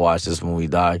everybody to watch this movie,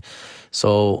 dog.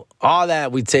 So all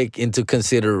that we take into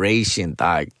consideration,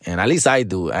 dog. And at least I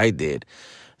did.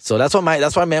 So that's why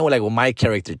I meant with my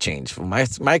character changed. My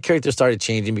character started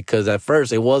changing because at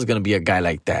first it was gonna be a guy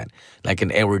like that, like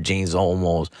an Edward James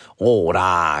Olmos,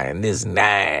 and this and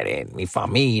that, and mi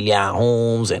familia,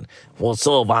 homes, and what's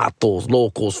up, vatos,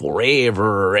 locos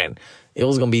forever, and it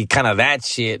was gonna be kind of that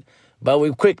shit. But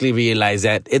we quickly realized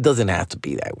that it doesn't have to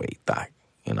be that way, doc.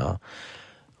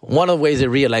 One of the ways I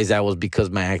realized that was because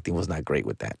my acting was not great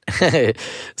with that.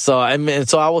 So I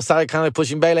was started kind of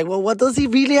pushing back, like, well, what does he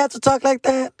really have to talk like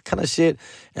that? Kind of shit.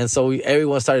 And so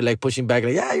everyone started pushing back,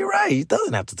 like, yeah, you're right. He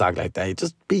doesn't have to talk like that.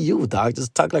 Just be you, dog.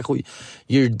 Just talk like who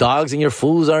your dogs and your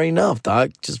fools are enough,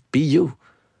 dog. Just be you,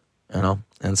 And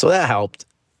so that helped.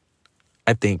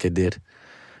 I think it did.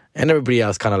 And everybody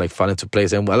else kind of fell into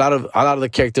place. And a lot of the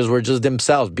characters were just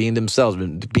themselves, being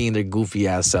their goofy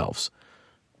ass selves.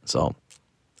 So.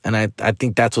 And I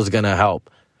think that's what's going to help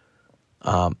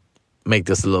make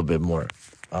this a little bit more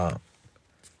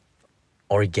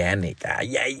organic. But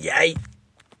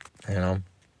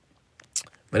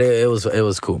it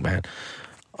was cool, man.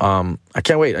 I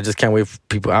can't wait. I just can't wait for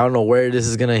people. I don't know where this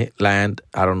is going to land.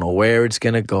 I don't know where it's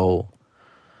going to go.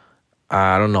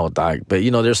 I don't know, dog. But,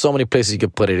 there's so many places you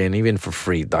could put it in, even for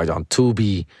free, dog. On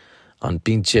Tubi, on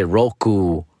pinche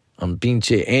Roku, on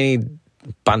pinche any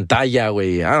pantalla,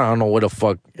 way. I don't know where the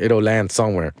fuck it'll land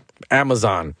somewhere.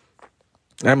 Amazon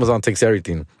takes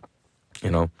everything,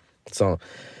 So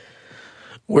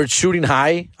we're shooting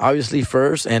high, obviously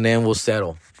first, and then we'll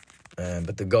settle.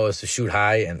 But the goal is to shoot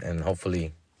high, and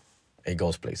hopefully it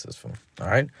goes places. Fool. All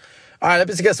right,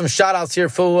 let's get some shout outs here,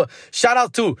 fool. Shout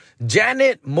out to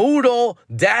Janet Mudo,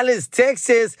 Dallas,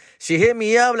 Texas. She hit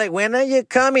me up like, when are you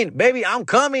coming? Baby, I'm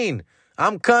coming.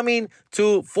 I'm coming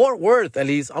to Fort Worth, at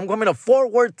least. I'm coming to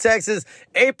Fort Worth, Texas,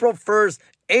 April 1st,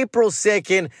 April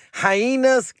 2nd,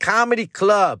 Hyenas Comedy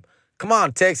Club. Come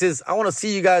on, Texas. I want to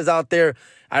see you guys out there.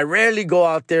 I rarely go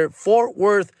out there. Fort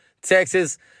Worth,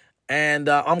 Texas. And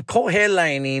I'm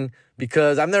co-headlining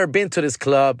because I've never been to this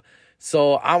club.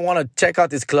 So I want to check out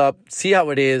this club, see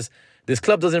how it is. This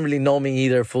club doesn't really know me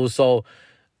either, fool. So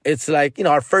it's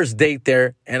our first date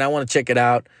there, and I want to check it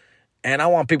out. And I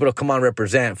want people to come on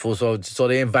represent, fool. So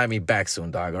they invite me back soon,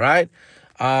 dog. All right.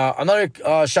 Another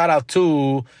shout out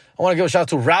to. I want to give a shout out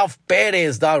to Ralph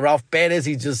Perez, dog. Ralph Perez.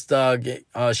 He just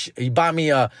he bought me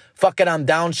a "Fuck It, I'm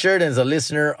Down" shirt and is a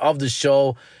listener of the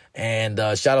show. And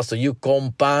shout outs to you,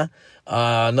 compa.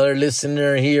 Another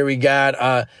listener here we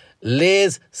got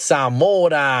Liz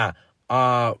Zamora.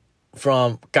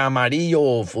 From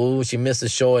Camarillo, fool. She missed the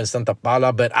show in Santa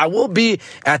Paula, but I will be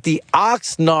at the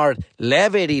Oxnard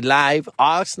Levity Live,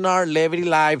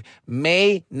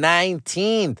 May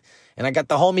 19th. And I got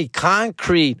the homie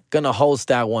Concrete gonna host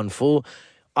that one, fool.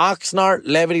 Oxnard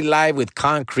Levity Live with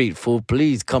Concrete, fool.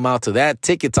 Please come out to that.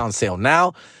 Tickets on sale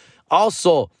now.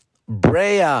 Also,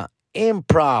 Brea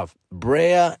Improv.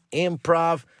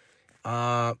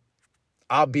 I'll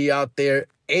be out there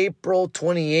April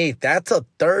 28th. That's a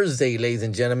Thursday, ladies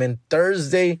and gentlemen.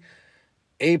 Thursday,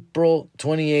 April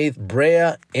 28th,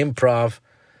 Brea Improv.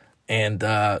 And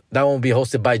that will be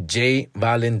hosted by Jay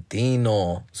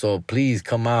Valentino. So please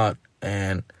come out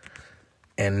and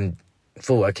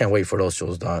fool, I can't wait for those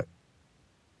shows, dog.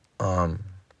 Let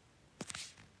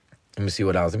me see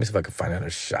what else. Let me see if I can find other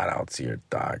shout outs here,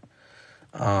 dog.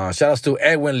 Shout outs to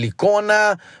Edwin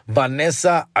Licona,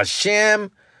 Vanessa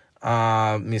Hashem.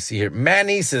 Let me see here.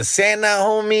 Manny Cesena,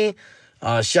 homie.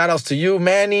 Shout outs to you,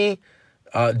 Manny.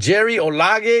 Jerry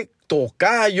Olage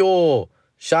Tocayo.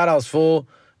 Shout outs, fool.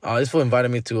 This fool invited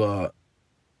me to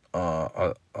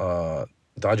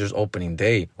Dodgers opening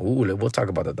day. Ooh, we'll talk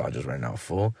about the Dodgers right now,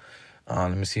 fool.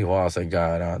 Let me see who else I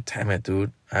got. Damn it,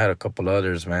 dude. I had a couple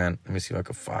others, man. Let me see if I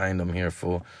can find them here,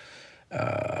 fool.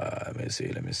 Let me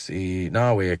see.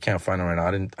 No, wait, I can't find them right now.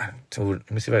 Dude,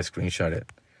 let me see if I screenshot it.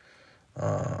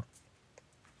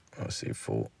 Let's see,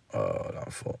 fool. Hold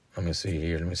on, fool. Let me see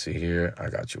here. I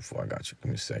got you, fool. I got you. Give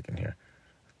me a second here.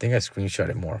 I think I screenshot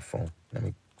it more, fool. Let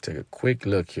me take a quick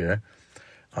look here.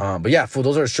 But yeah, fool,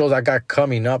 those are the shows I got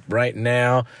coming up right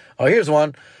now. Oh, here's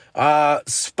one.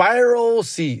 Spiral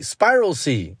C.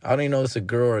 I don't even know if it's a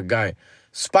girl or a guy.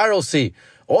 Spiral C.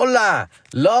 Hola.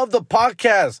 Love the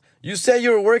podcast. You said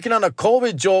you were working on a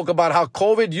COVID joke about how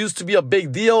COVID used to be a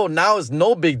big deal. Now it's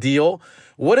no big deal.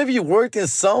 What if you worked in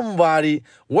somebody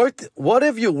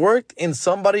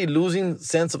losing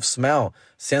sense of smell,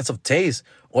 sense of taste,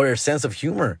 or their sense of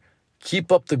humor?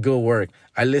 Keep up the good work.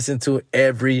 I listen to it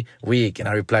every week. And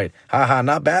I replied, haha,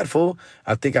 not bad, fool.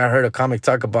 I think I heard a comic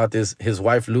talk about this, his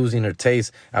wife losing her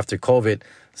taste after COVID.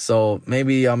 So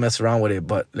maybe I'll mess around with it,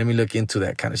 but let me look into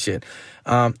that kind of shit.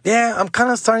 Yeah, I'm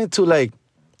kind of starting to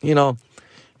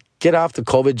get off the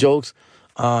COVID jokes.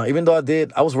 Even though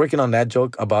I was working on that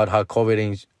joke about how COVID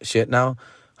ain't shit now,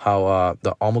 how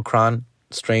the Omicron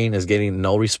strain is getting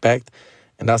no respect.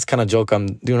 And that's kind of joke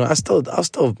I'm doing. I'll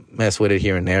still mess with it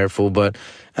here and there, fool. But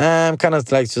I'm kind of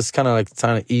trying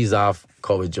to ease off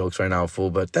COVID jokes right now,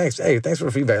 fool. But thanks for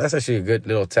the feedback. That's actually a good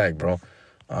little tag, bro.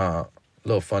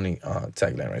 Little funny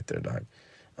tagline right there, dog.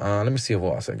 Let me see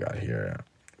what else I got here.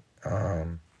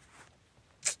 I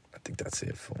think that's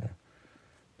it, fool.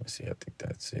 Let's see. I think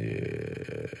that's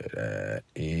it. That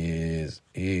is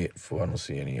it, fool. I don't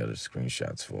see any other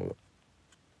screenshots for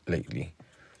lately.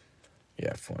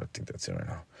 Yeah, I think that's it right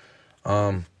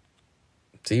now.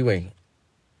 Wait.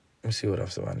 Let me see what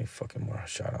else. I need fucking more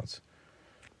shout-outs.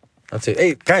 That's it.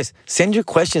 Hey, guys, send your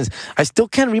questions. I still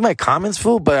can't read my comments,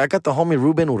 fool, but I got the homie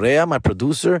Ruben Urrea, my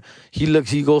producer. He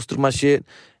goes through my shit,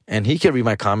 and he can read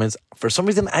my comments. For some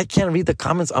reason, I can't read the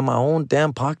comments on my own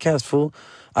damn podcast, fool.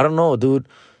 I don't know, dude.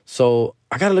 So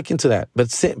I got to look into that. But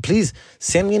please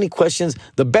send me any questions.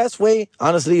 The best way,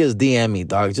 honestly, is DM me,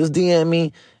 dog. Just DM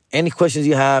me any questions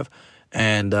you have.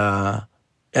 And,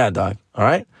 yeah, dog. All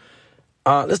right?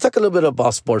 Let's talk a little bit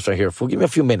about sports right here, fool. Give me a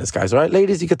few minutes, guys. All right?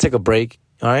 Ladies, you can take a break.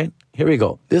 All right? Here we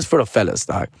go. This is for the fellas,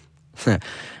 dog.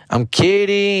 I'm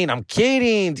kidding.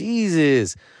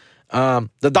 Jesus. The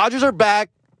Dodgers are back.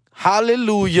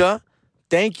 Hallelujah.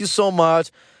 Thank you so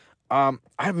much.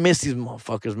 I miss these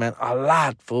motherfuckers, man. A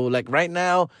lot, fool. Like, right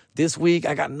now, this week,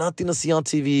 I got nothing to see on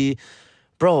TV.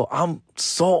 Bro, I'm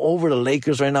so over the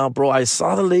Lakers right now, bro. I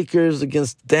saw the Lakers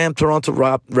against damn Toronto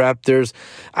Raptors.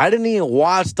 I didn't even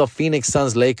watch the Phoenix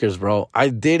Suns Lakers, bro. I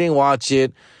didn't watch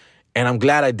it, and I'm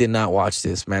glad I did not watch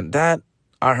this, man. That,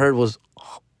 I heard, was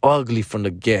ugly from the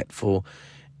get, fool.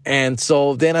 And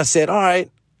so then I said, all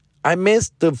right, I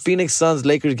missed the Phoenix Suns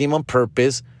Lakers game on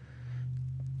purpose.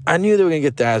 I knew they were going to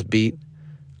get their ass beat.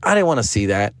 I didn't want to see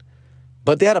that.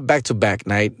 But they had a back-to-back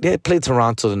night. They had played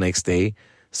Toronto the next day.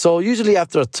 So usually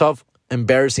after a tough,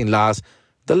 embarrassing loss,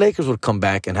 the Lakers would come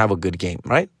back and have a good game,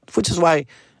 right? Which is why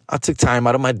I took time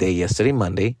out of my day yesterday,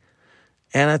 Monday,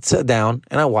 and I sat down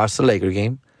and I watched the Laker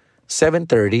game,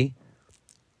 7:30,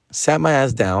 sat my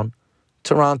ass down,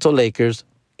 Toronto Lakers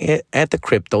at the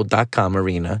Crypto.com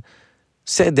arena,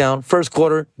 sat down, first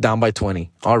quarter, down by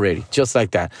 20 already, just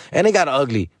like that. And it got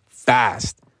ugly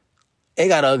fast. It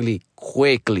got ugly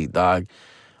quickly, dog.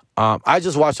 I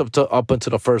just watched up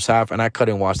until the first half, and I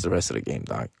couldn't watch the rest of the game,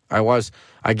 dog. I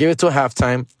gave it to a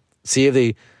halftime, see if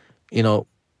they,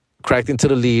 cracked into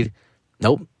the lead.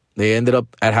 Nope. They ended up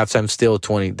at halftime still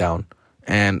 20 down.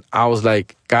 And I was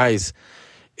like, guys,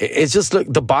 it's just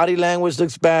the body language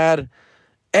looks bad.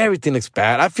 Everything looks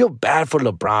bad. I feel bad for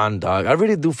LeBron, dog. I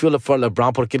really do feel for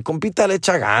LeBron porque el compita le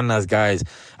echa ganas, guys.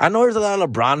 I know there's a lot of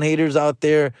LeBron haters out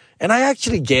there, and I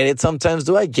actually get it sometimes.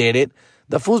 Do I get it?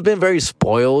 The fool's been very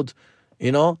spoiled,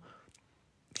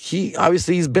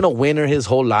 He's been a winner his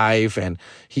whole life, and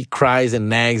he cries and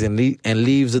nags and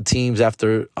leaves the teams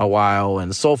after a while,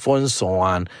 and so forth and so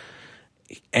on.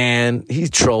 And he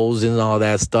trolls and all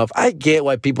that stuff. I get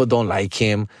why people don't like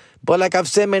him, but like I've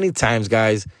said many times,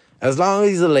 guys, as long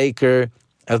as he's a Laker,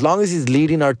 as long as he's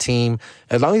leading our team,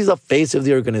 as long as he's the face of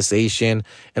the organization,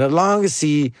 and as long as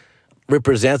he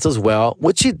represents us well,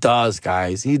 which he does,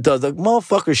 guys. He does. The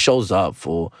motherfucker shows up,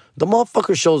 fool. The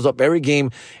motherfucker shows up every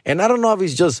game. And I don't know if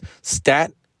he's just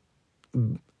stacking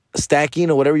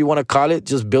or whatever you want to call it,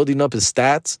 just building up his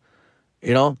stats,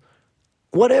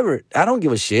 whatever. I don't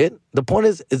give a shit. The point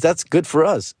is that's good for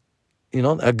us. It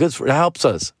helps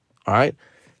us. All right.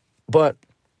 But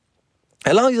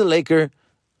as long as he's a Laker,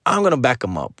 I'm going to back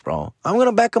him up, bro. I'm going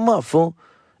to back him up, fool.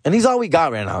 And he's all we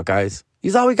got right now, guys.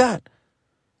 He's all we got.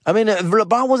 I mean, if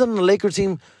LeBron wasn't on the Lakers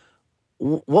team,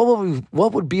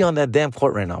 what would be on that damn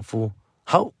court right now, fool?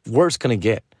 How worse can it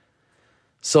get?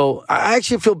 So I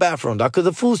actually feel bad for him, dog, because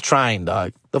the fool's trying,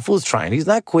 dog. The fool's trying. He's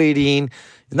not quitting.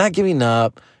 He's not giving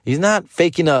up. He's not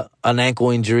faking an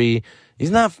ankle injury.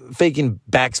 He's not faking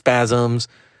back spasms.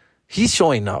 He's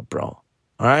showing up, bro. All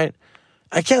right?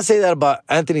 I can't say that about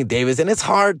Anthony Davis, and it's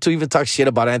hard to even talk shit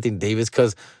about Anthony Davis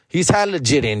because he's had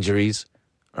legit injuries,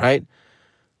 right?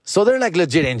 So they're like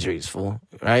legit injuries, fool,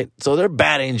 right? So they're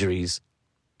bad injuries,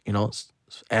 you know,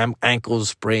 ankles,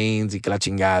 sprains, y que la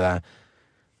chingada.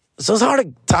 So it's hard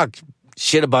to talk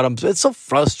shit about him. It's so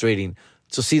frustrating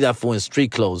to see that fool in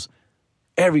street clothes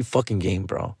every fucking game,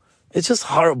 bro. It's just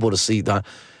horrible to see, dog.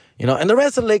 You know, and the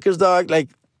rest of the Lakers, dog, like,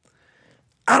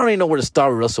 I don't even know where to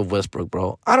start with Russell Westbrook,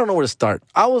 bro. I don't know where to start.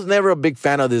 I was never a big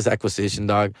fan of this acquisition,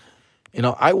 dog. You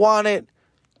know, I wanted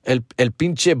el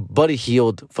pinche Buddy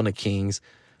Hield from the Kings.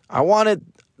 I wanted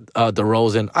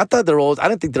DeRozan. I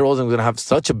didn't think DeRozan was going to have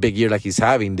such a big year like he's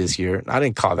having this year. I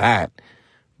didn't call that.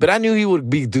 But I knew he would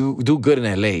do good in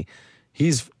L.A.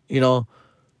 He's, you know,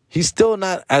 he's still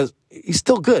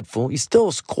good, fool. He's still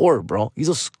a scorer, bro. He's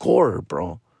a scorer,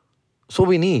 bro. That's what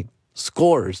we need.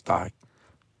 Scorers, dog.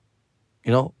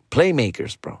 You know,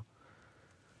 playmakers, bro.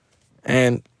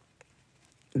 And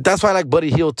that's why I like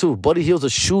Buddy Hield, too. Buddy Hield's a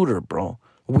shooter, bro.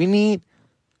 We need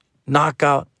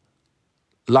knockout,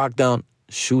 lockdown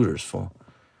shooters, fool.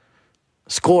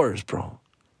 Scorers, bro.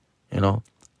 You know?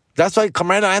 That's why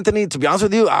Carmelo Anthony, to be honest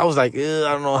with you, I was like, I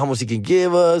don't know how much he can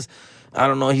give us. I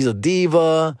don't know. He's a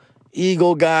diva,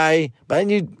 ego guy. But I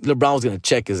knew LeBron was going to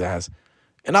check his ass.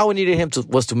 And all we needed him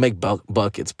was to make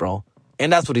buckets, bro.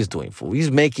 And that's what he's doing, fool.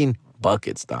 He's making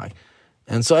buckets, dog.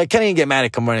 And so I can't even get mad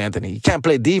at Carmelo Anthony. He can't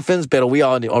play defense, but we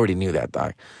all already knew that,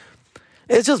 dog.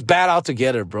 It's just bad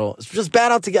altogether, bro. It's just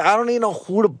bad altogether. I don't even know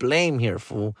who to blame here,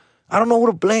 fool. I don't know who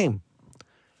to blame.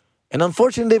 And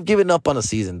unfortunately, they've given up on the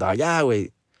season, dog. Yeah,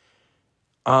 wait.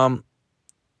 I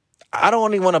don't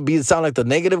only want to sound like the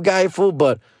negative guy, fool,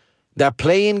 but that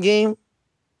play-in game,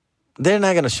 they're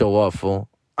not going to show up, fool.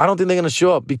 I don't think they're going to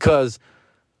show up because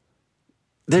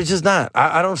they're just not.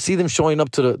 I don't see them showing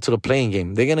up to the playing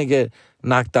game. They're going to get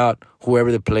knocked out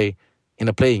whoever they play in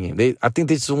the playing game. I think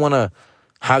they just want to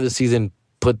have the season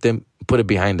put it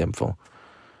behind them, fool.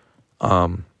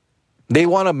 They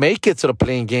want to make it to the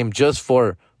playing game just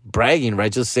for bragging,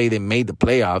 right? Just say they made the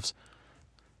playoffs.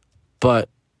 But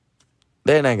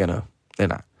they're not gonna. They're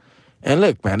not. And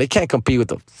look, man, they can't compete with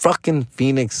the fucking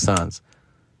Phoenix Suns.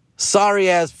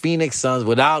 Sorry-ass Phoenix Suns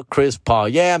without Chris Paul.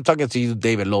 Yeah, I'm talking to you,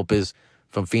 David Lopez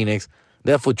from Phoenix.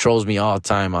 That fool trolls me all the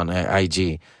time on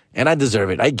IG. And I deserve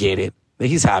it. I get it.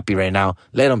 He's happy right now.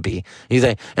 Let him be. He's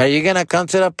like, are you going to come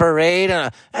to the parade?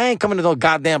 I ain't coming to no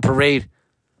goddamn parade.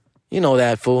 You know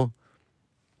that, fool.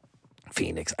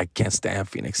 Phoenix. I can't stand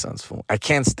Phoenix Suns, fool. I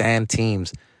can't stand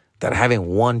teams that haven't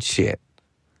won shit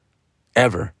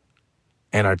ever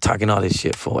and are talking all this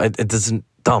shit, fool. It doesn't,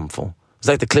 dumb, fool. It's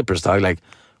like the Clippers, dog. Like,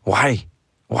 why?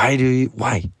 Why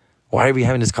are we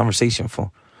having this conversation,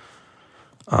 fool?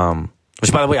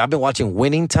 Which, by the way, I've been watching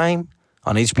Winning Time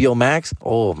on HBO Max.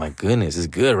 Oh, my goodness. It's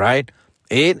good, right?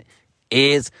 It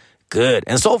is good.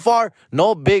 And so far,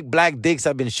 no big black dicks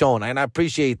have been shown. And I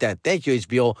appreciate that. Thank you,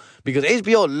 HBO. Because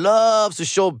HBO loves to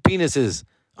show penises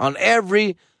on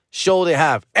every show they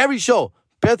have. Every show.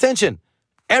 Pay attention.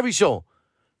 Every show.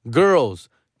 Girls.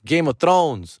 Game of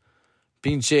Thrones.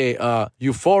 Pinche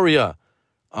Euphoria.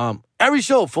 Every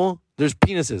show, fool. There's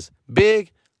penises.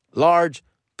 Big, large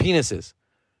penises.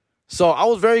 So I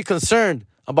was very concerned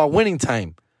about Winning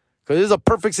Time. Because this is a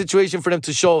perfect situation for them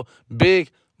to show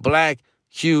big, black,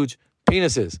 huge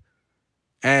penises.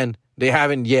 And they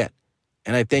haven't yet.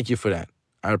 And I thank you for that.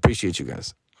 I appreciate you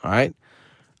guys. All right?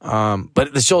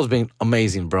 But the show's been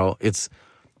amazing, bro. It's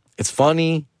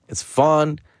funny. It's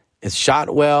fun. It's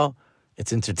shot well.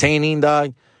 It's entertaining,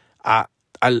 dog. I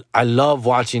love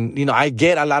watching. You know, I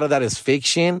get a lot of that is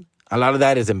fiction. A lot of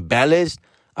that is embellished.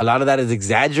 A lot of that is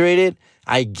exaggerated.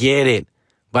 I get it.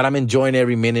 But I'm enjoying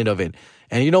every minute of it.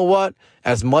 And you know what?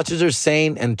 As much as they're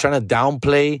saying and trying to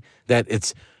downplay that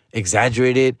it's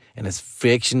exaggerated and it's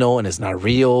fictional and it's not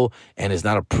real and it's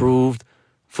not approved,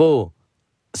 fool,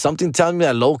 something tells me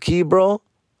that low-key, bro,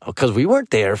 because we weren't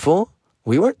there, fool.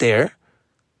 We weren't there.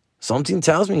 Something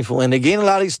tells me, fool. And they gain a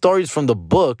lot of these stories from the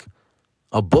book,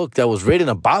 a book that was written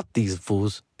about these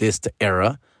fools, this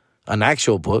era, an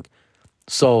actual book.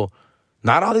 So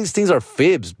not all these things are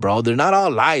fibs, bro. They're not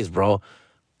all lies, bro.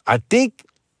 I think,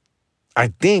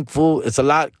 fool, it's a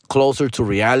lot closer to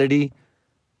reality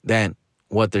than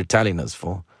what they're telling us,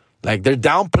 fool. Like, they're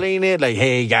downplaying it. Like,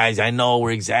 hey, guys, I know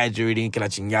we're exaggerating. Que la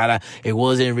chingada. It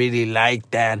wasn't really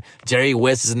like that. Jerry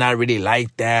West is not really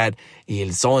like that. Y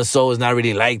el so-and-so is not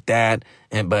really like that.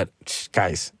 But,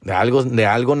 guys, de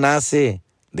algo nace.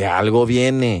 De algo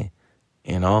viene.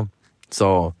 You know?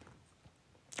 So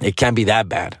it can't be that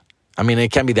bad. I mean,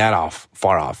 it can't be that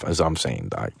far off, as I'm saying,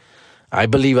 dog. I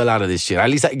believe a lot of this shit. At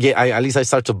least I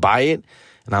start to buy it,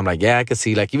 and I'm like, yeah, I can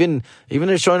see. Like even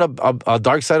they're showing a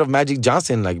dark side of Magic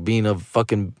Johnson, like being a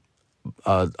fucking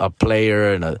a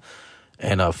player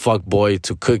and a fuck boy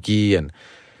to Cookie, and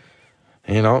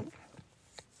you know,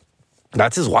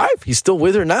 that's his wife. He's still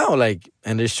with her now, like,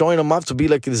 and they're showing him off to be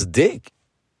like this dick,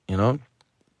 you know,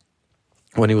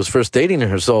 when he was first dating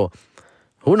her. So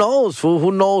who knows, fool?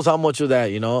 Who knows how much of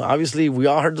that, you know? Obviously, we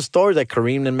all heard the story that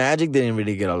Kareem and Magic didn't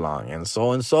really get along, and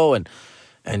so.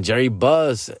 And Jerry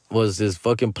Buss was this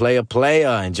fucking player,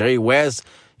 and Jerry West,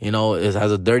 you know,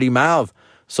 has a dirty mouth.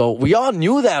 So we all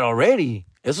knew that already.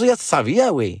 Eso ya se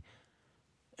sabía, güey.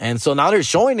 And so now they're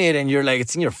showing it, and you're like,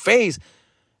 it's in your face.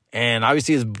 And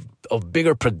obviously, it's a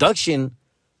bigger production,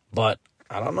 but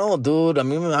I don't know, dude. A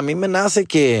mí me nace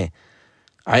que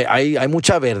hay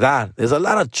mucha verdad. There's a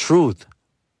lot of truth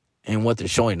in what they're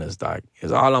showing us, dog.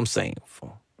 Is all I'm saying,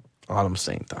 fool. All I'm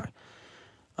saying,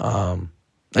 dog.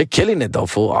 They're killing it, though,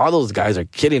 fool. All those guys are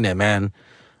killing it, man.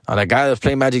 The guy that's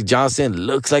playing Magic Johnson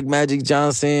looks like Magic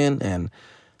Johnson, and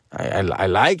I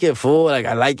like it, fool. Like,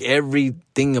 I like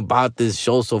everything about this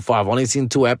show so far. I've only seen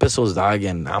 2 episodes, dog,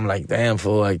 and I'm like, damn,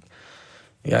 fool. Like,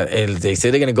 yeah, they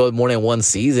say they're going to go more than 1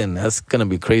 season. That's going to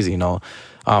be crazy, you know.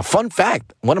 Fun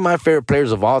fact, one of my favorite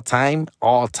players of all time,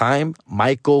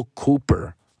 Michael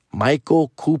Cooper.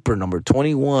 Michael Cooper, number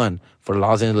 21 for the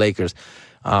Los Angeles Lakers.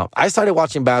 I started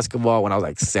watching basketball when I was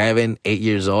like 7, 8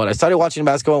 years old. I started watching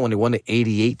basketball when they won the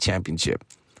 88 championship.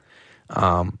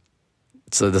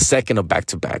 So the second of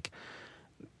back-to-back.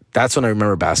 That's when I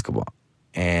remember basketball.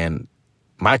 And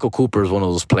Michael Cooper is one of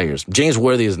those players. James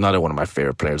Worthy is another one of my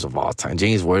favorite players of all time.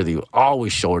 James Worthy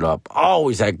always showed up,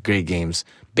 always had great games.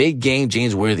 Big game,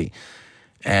 James Worthy.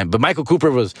 But Michael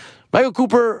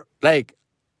Cooper, like,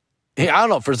 I don't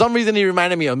know, for some reason he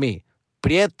reminded me of me.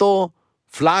 Prieto,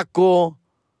 flaco,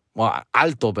 well,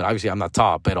 alto, but obviously I'm not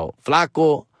tall, pero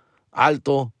flaco,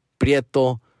 alto,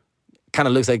 prieto, kind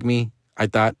of looks like me, I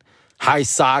thought. High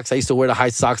socks. I used to wear the high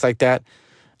socks like that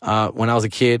when I was a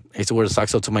kid. I used to wear the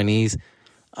socks up to my knees.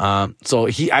 So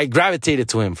I gravitated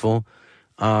to him, fool.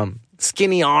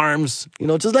 Skinny arms, you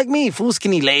know, just like me, fool.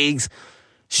 Skinny legs.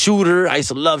 Shooter. I used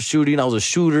to love shooting. I was a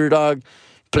shooter, dog.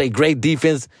 Played great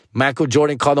defense. Michael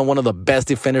Jordan called him one of the best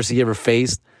defenders he ever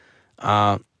faced.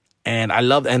 And I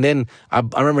loved, and then I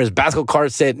remember his basketball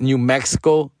card said New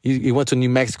Mexico. He went to New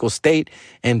Mexico State,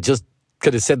 and just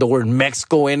could have said the word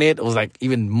Mexico in it. It was like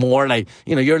even more like,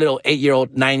 you know, you're a little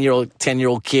 8-year-old, 9-year-old,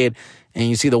 10-year-old kid, and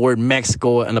you see the word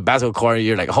Mexico in the basketball card,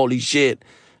 you're like, holy shit.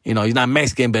 You know, he's not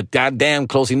Mexican, but goddamn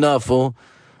close enough, fool.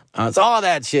 It's all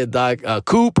that shit, dog.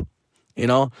 Coop, you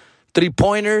know,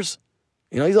 3-pointers.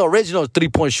 You know, he's the original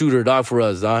 3-point shooter, dog, for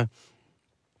us, dog.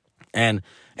 And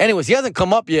anyways, he hasn't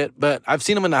come up yet, but I've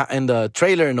seen him in the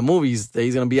trailer in the movies that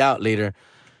he's going to be out later.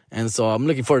 And so I'm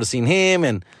looking forward to seeing him.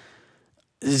 And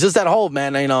it's just that whole,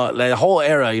 man, you know, that whole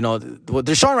era, you know, what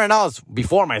they're showing right now is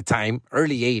before my time,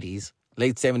 early 80s,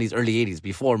 late 70s, early 80s,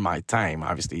 before my time,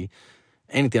 obviously.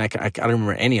 Anything, I don't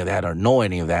remember any of that or know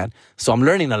any of that. So I'm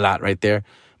learning a lot right there.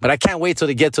 But I can't wait till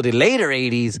they get to the later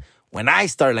 80s when I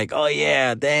start like, oh,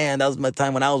 yeah, damn, that was my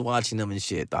time when I was watching them and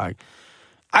shit, dog.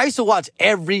 I used to watch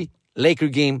every Laker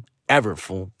game ever,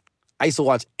 fool. I used to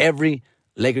watch every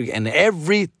Laker game and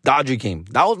every Dodger game.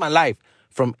 That was my life.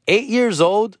 From 8 years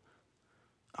old,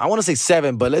 I want to say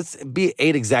 7, but let's be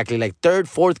 8 exactly, like 3rd,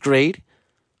 4th grade.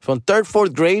 From 3rd,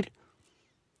 4th grade,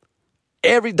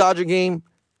 every Dodger game,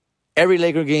 every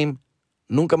Laker game,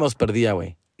 nunca me los perdía,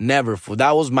 güey. Never, fool.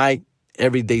 That was my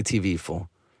everyday TV, fool.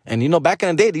 And, you know, back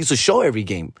in the day, they used to show every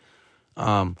game.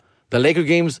 The Laker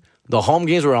games, the home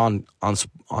games were on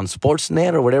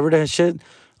Sportsnet or whatever that shit,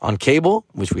 on cable,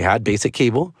 which we had, basic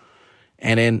cable.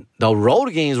 And then the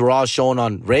road games were all shown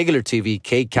on regular TV,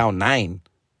 K-Count 9,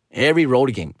 every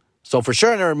road game. So for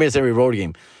sure, I never missed every road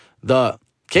game. The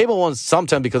cable ones,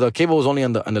 sometimes, because the cable was only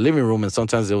in the living room, and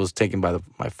sometimes it was taken by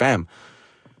my fam.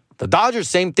 The Dodgers,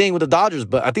 same thing with the Dodgers,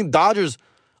 but I think Dodgers,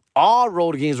 all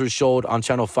road games were showed on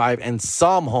Channel 5, and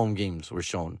some home games were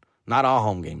shown. Not all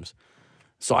home games.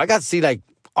 So I got to see, like,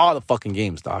 all the fucking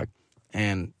games, dog.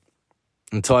 And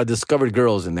until I discovered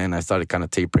girls, and then I started kind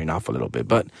of tapering off a little bit.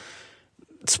 But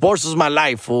sports was my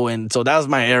life, fool. And so that was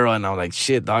my era. And I was like,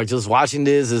 shit, dog, just watching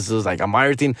this is like, I'm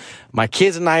everything. My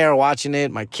kids and I are watching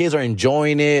it. My kids are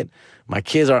enjoying it. My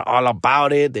kids are all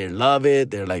about it. They love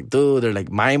it. They're like, dude, they're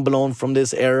like mind blown from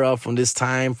this era, from this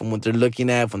time, from what they're looking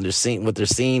at, from what they're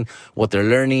seeing, what they're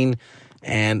learning.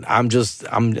 And I'm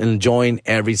enjoying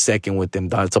every second with them,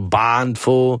 dog. It's a bond,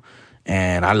 fool.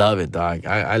 And I love it, dog.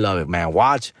 I love it, man.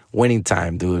 Watch Winning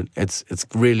Time, dude. It's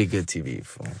really good TV.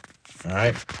 Fool.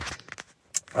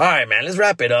 All right, man. Let's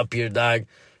wrap it up here, dog.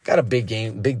 Got a big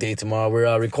day tomorrow.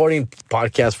 We're recording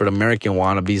podcast for the American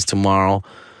Wannabes tomorrow.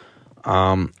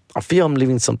 I feel I'm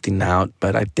leaving something out,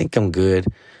 but I think I'm good.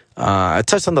 I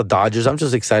touched on the Dodgers. I'm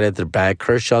just excited they're back.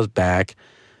 Kershaw's back.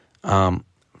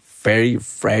 Freddie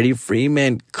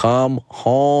Freeman, come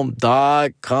home,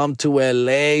 dog. Come to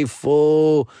LA,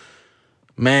 fool.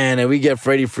 Man, if we get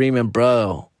Freddie Freeman,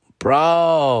 bro.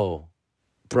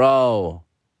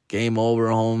 Game over,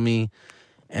 homie.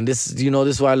 And this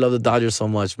is why I love the Dodgers so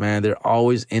much, man. They're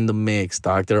always in the mix,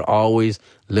 doc. They're always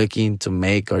looking to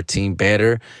make our team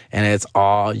better. And it's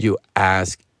all you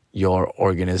ask your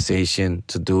organization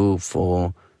to do,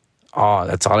 fool. Oh,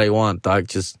 that's all I want, doc.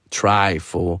 Just try,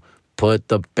 fool. Put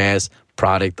the best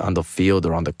product on the field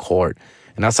or on the court.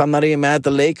 And that's why I'm not even mad at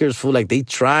the Lakers, fool. Like, they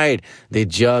tried. They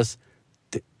just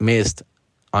missed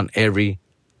on every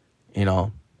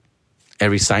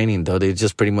signing, though. They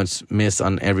just pretty much missed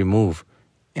on every move.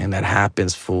 And that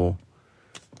happens, fool.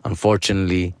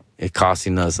 Unfortunately, it's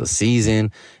costing us a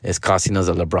season. It's costing us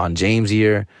a LeBron James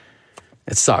year.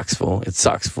 It sucks, fool.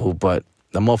 But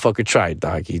the motherfucker tried,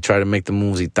 dog. He tried to make the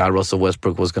moves. He thought Russell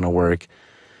Westbrook was going to work.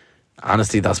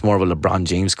 Honestly, that's more of a LeBron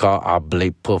James call. I'll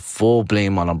put full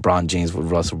blame on LeBron James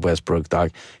with Russell Westbrook,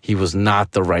 dog. He was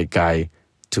not the right guy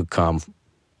to come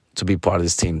to be part of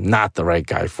this team. Not the right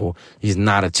guy, fool. He's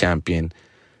not a champion.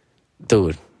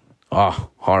 Dude. Oh,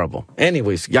 horrible.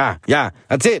 Anyways, yeah.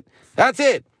 That's it.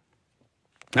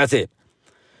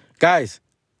 Guys,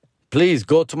 please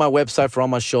go to my website for all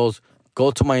my shows.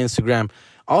 Go to my Instagram.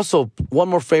 Also, one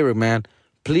more favor, man.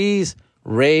 Please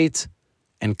rate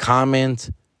and comment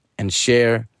and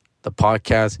share the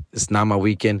podcast. It's Not My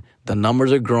Weekend. The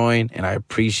numbers are growing, and I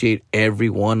appreciate every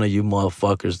one of you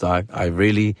motherfuckers, dog. I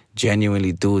really,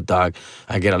 genuinely do, dog.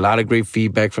 I get a lot of great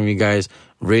feedback from you guys.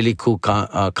 Really cool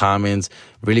comments,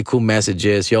 really cool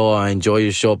messages. Yo, I enjoy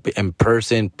your show in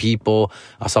person. People,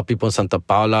 I saw people in Santa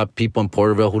Paula, people in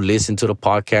Porterville who listen to the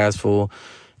podcast, fool.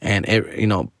 And,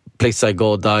 places I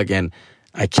go, dog. And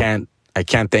I can't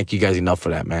thank you guys enough for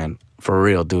that, man. For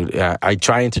real, dude. I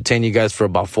try to entertain you guys for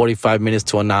about 45 minutes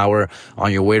to an hour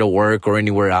on your way to work or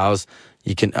anywhere else.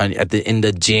 You can, in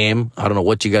the gym. I don't know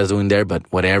what you guys doing there,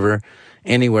 but whatever.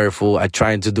 Anywhere, fool. I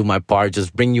try to do my part.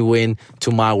 Just bring you in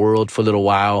to my world for a little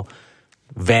while.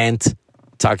 Vent,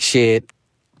 talk shit,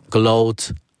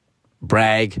 gloat,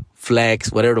 brag,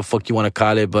 flex, whatever the fuck you want to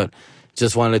call it. But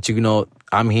just want to let you know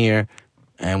I'm here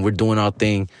and we're doing our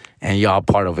thing and y'all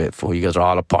part of it, fool. You guys are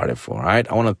all a part of it, fool. All right?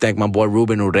 I want to thank my boy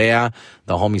Ruben Urrea,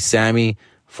 the homie Sammy,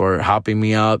 for helping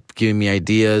me out, giving me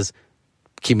ideas,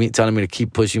 telling me to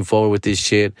keep pushing forward with this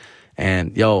shit.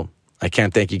 And, yo, I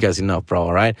can't thank you guys enough, bro,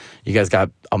 all right? You guys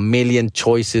got a million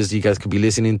choices you guys could be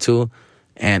listening to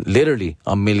and literally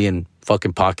a million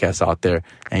fucking podcasts out there.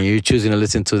 And you're choosing to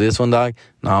listen to this one, dog?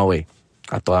 No way.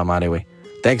 A toda madre, way.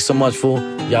 Thanks so much, fool.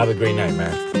 You have a great night,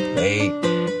 man.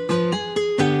 Bye.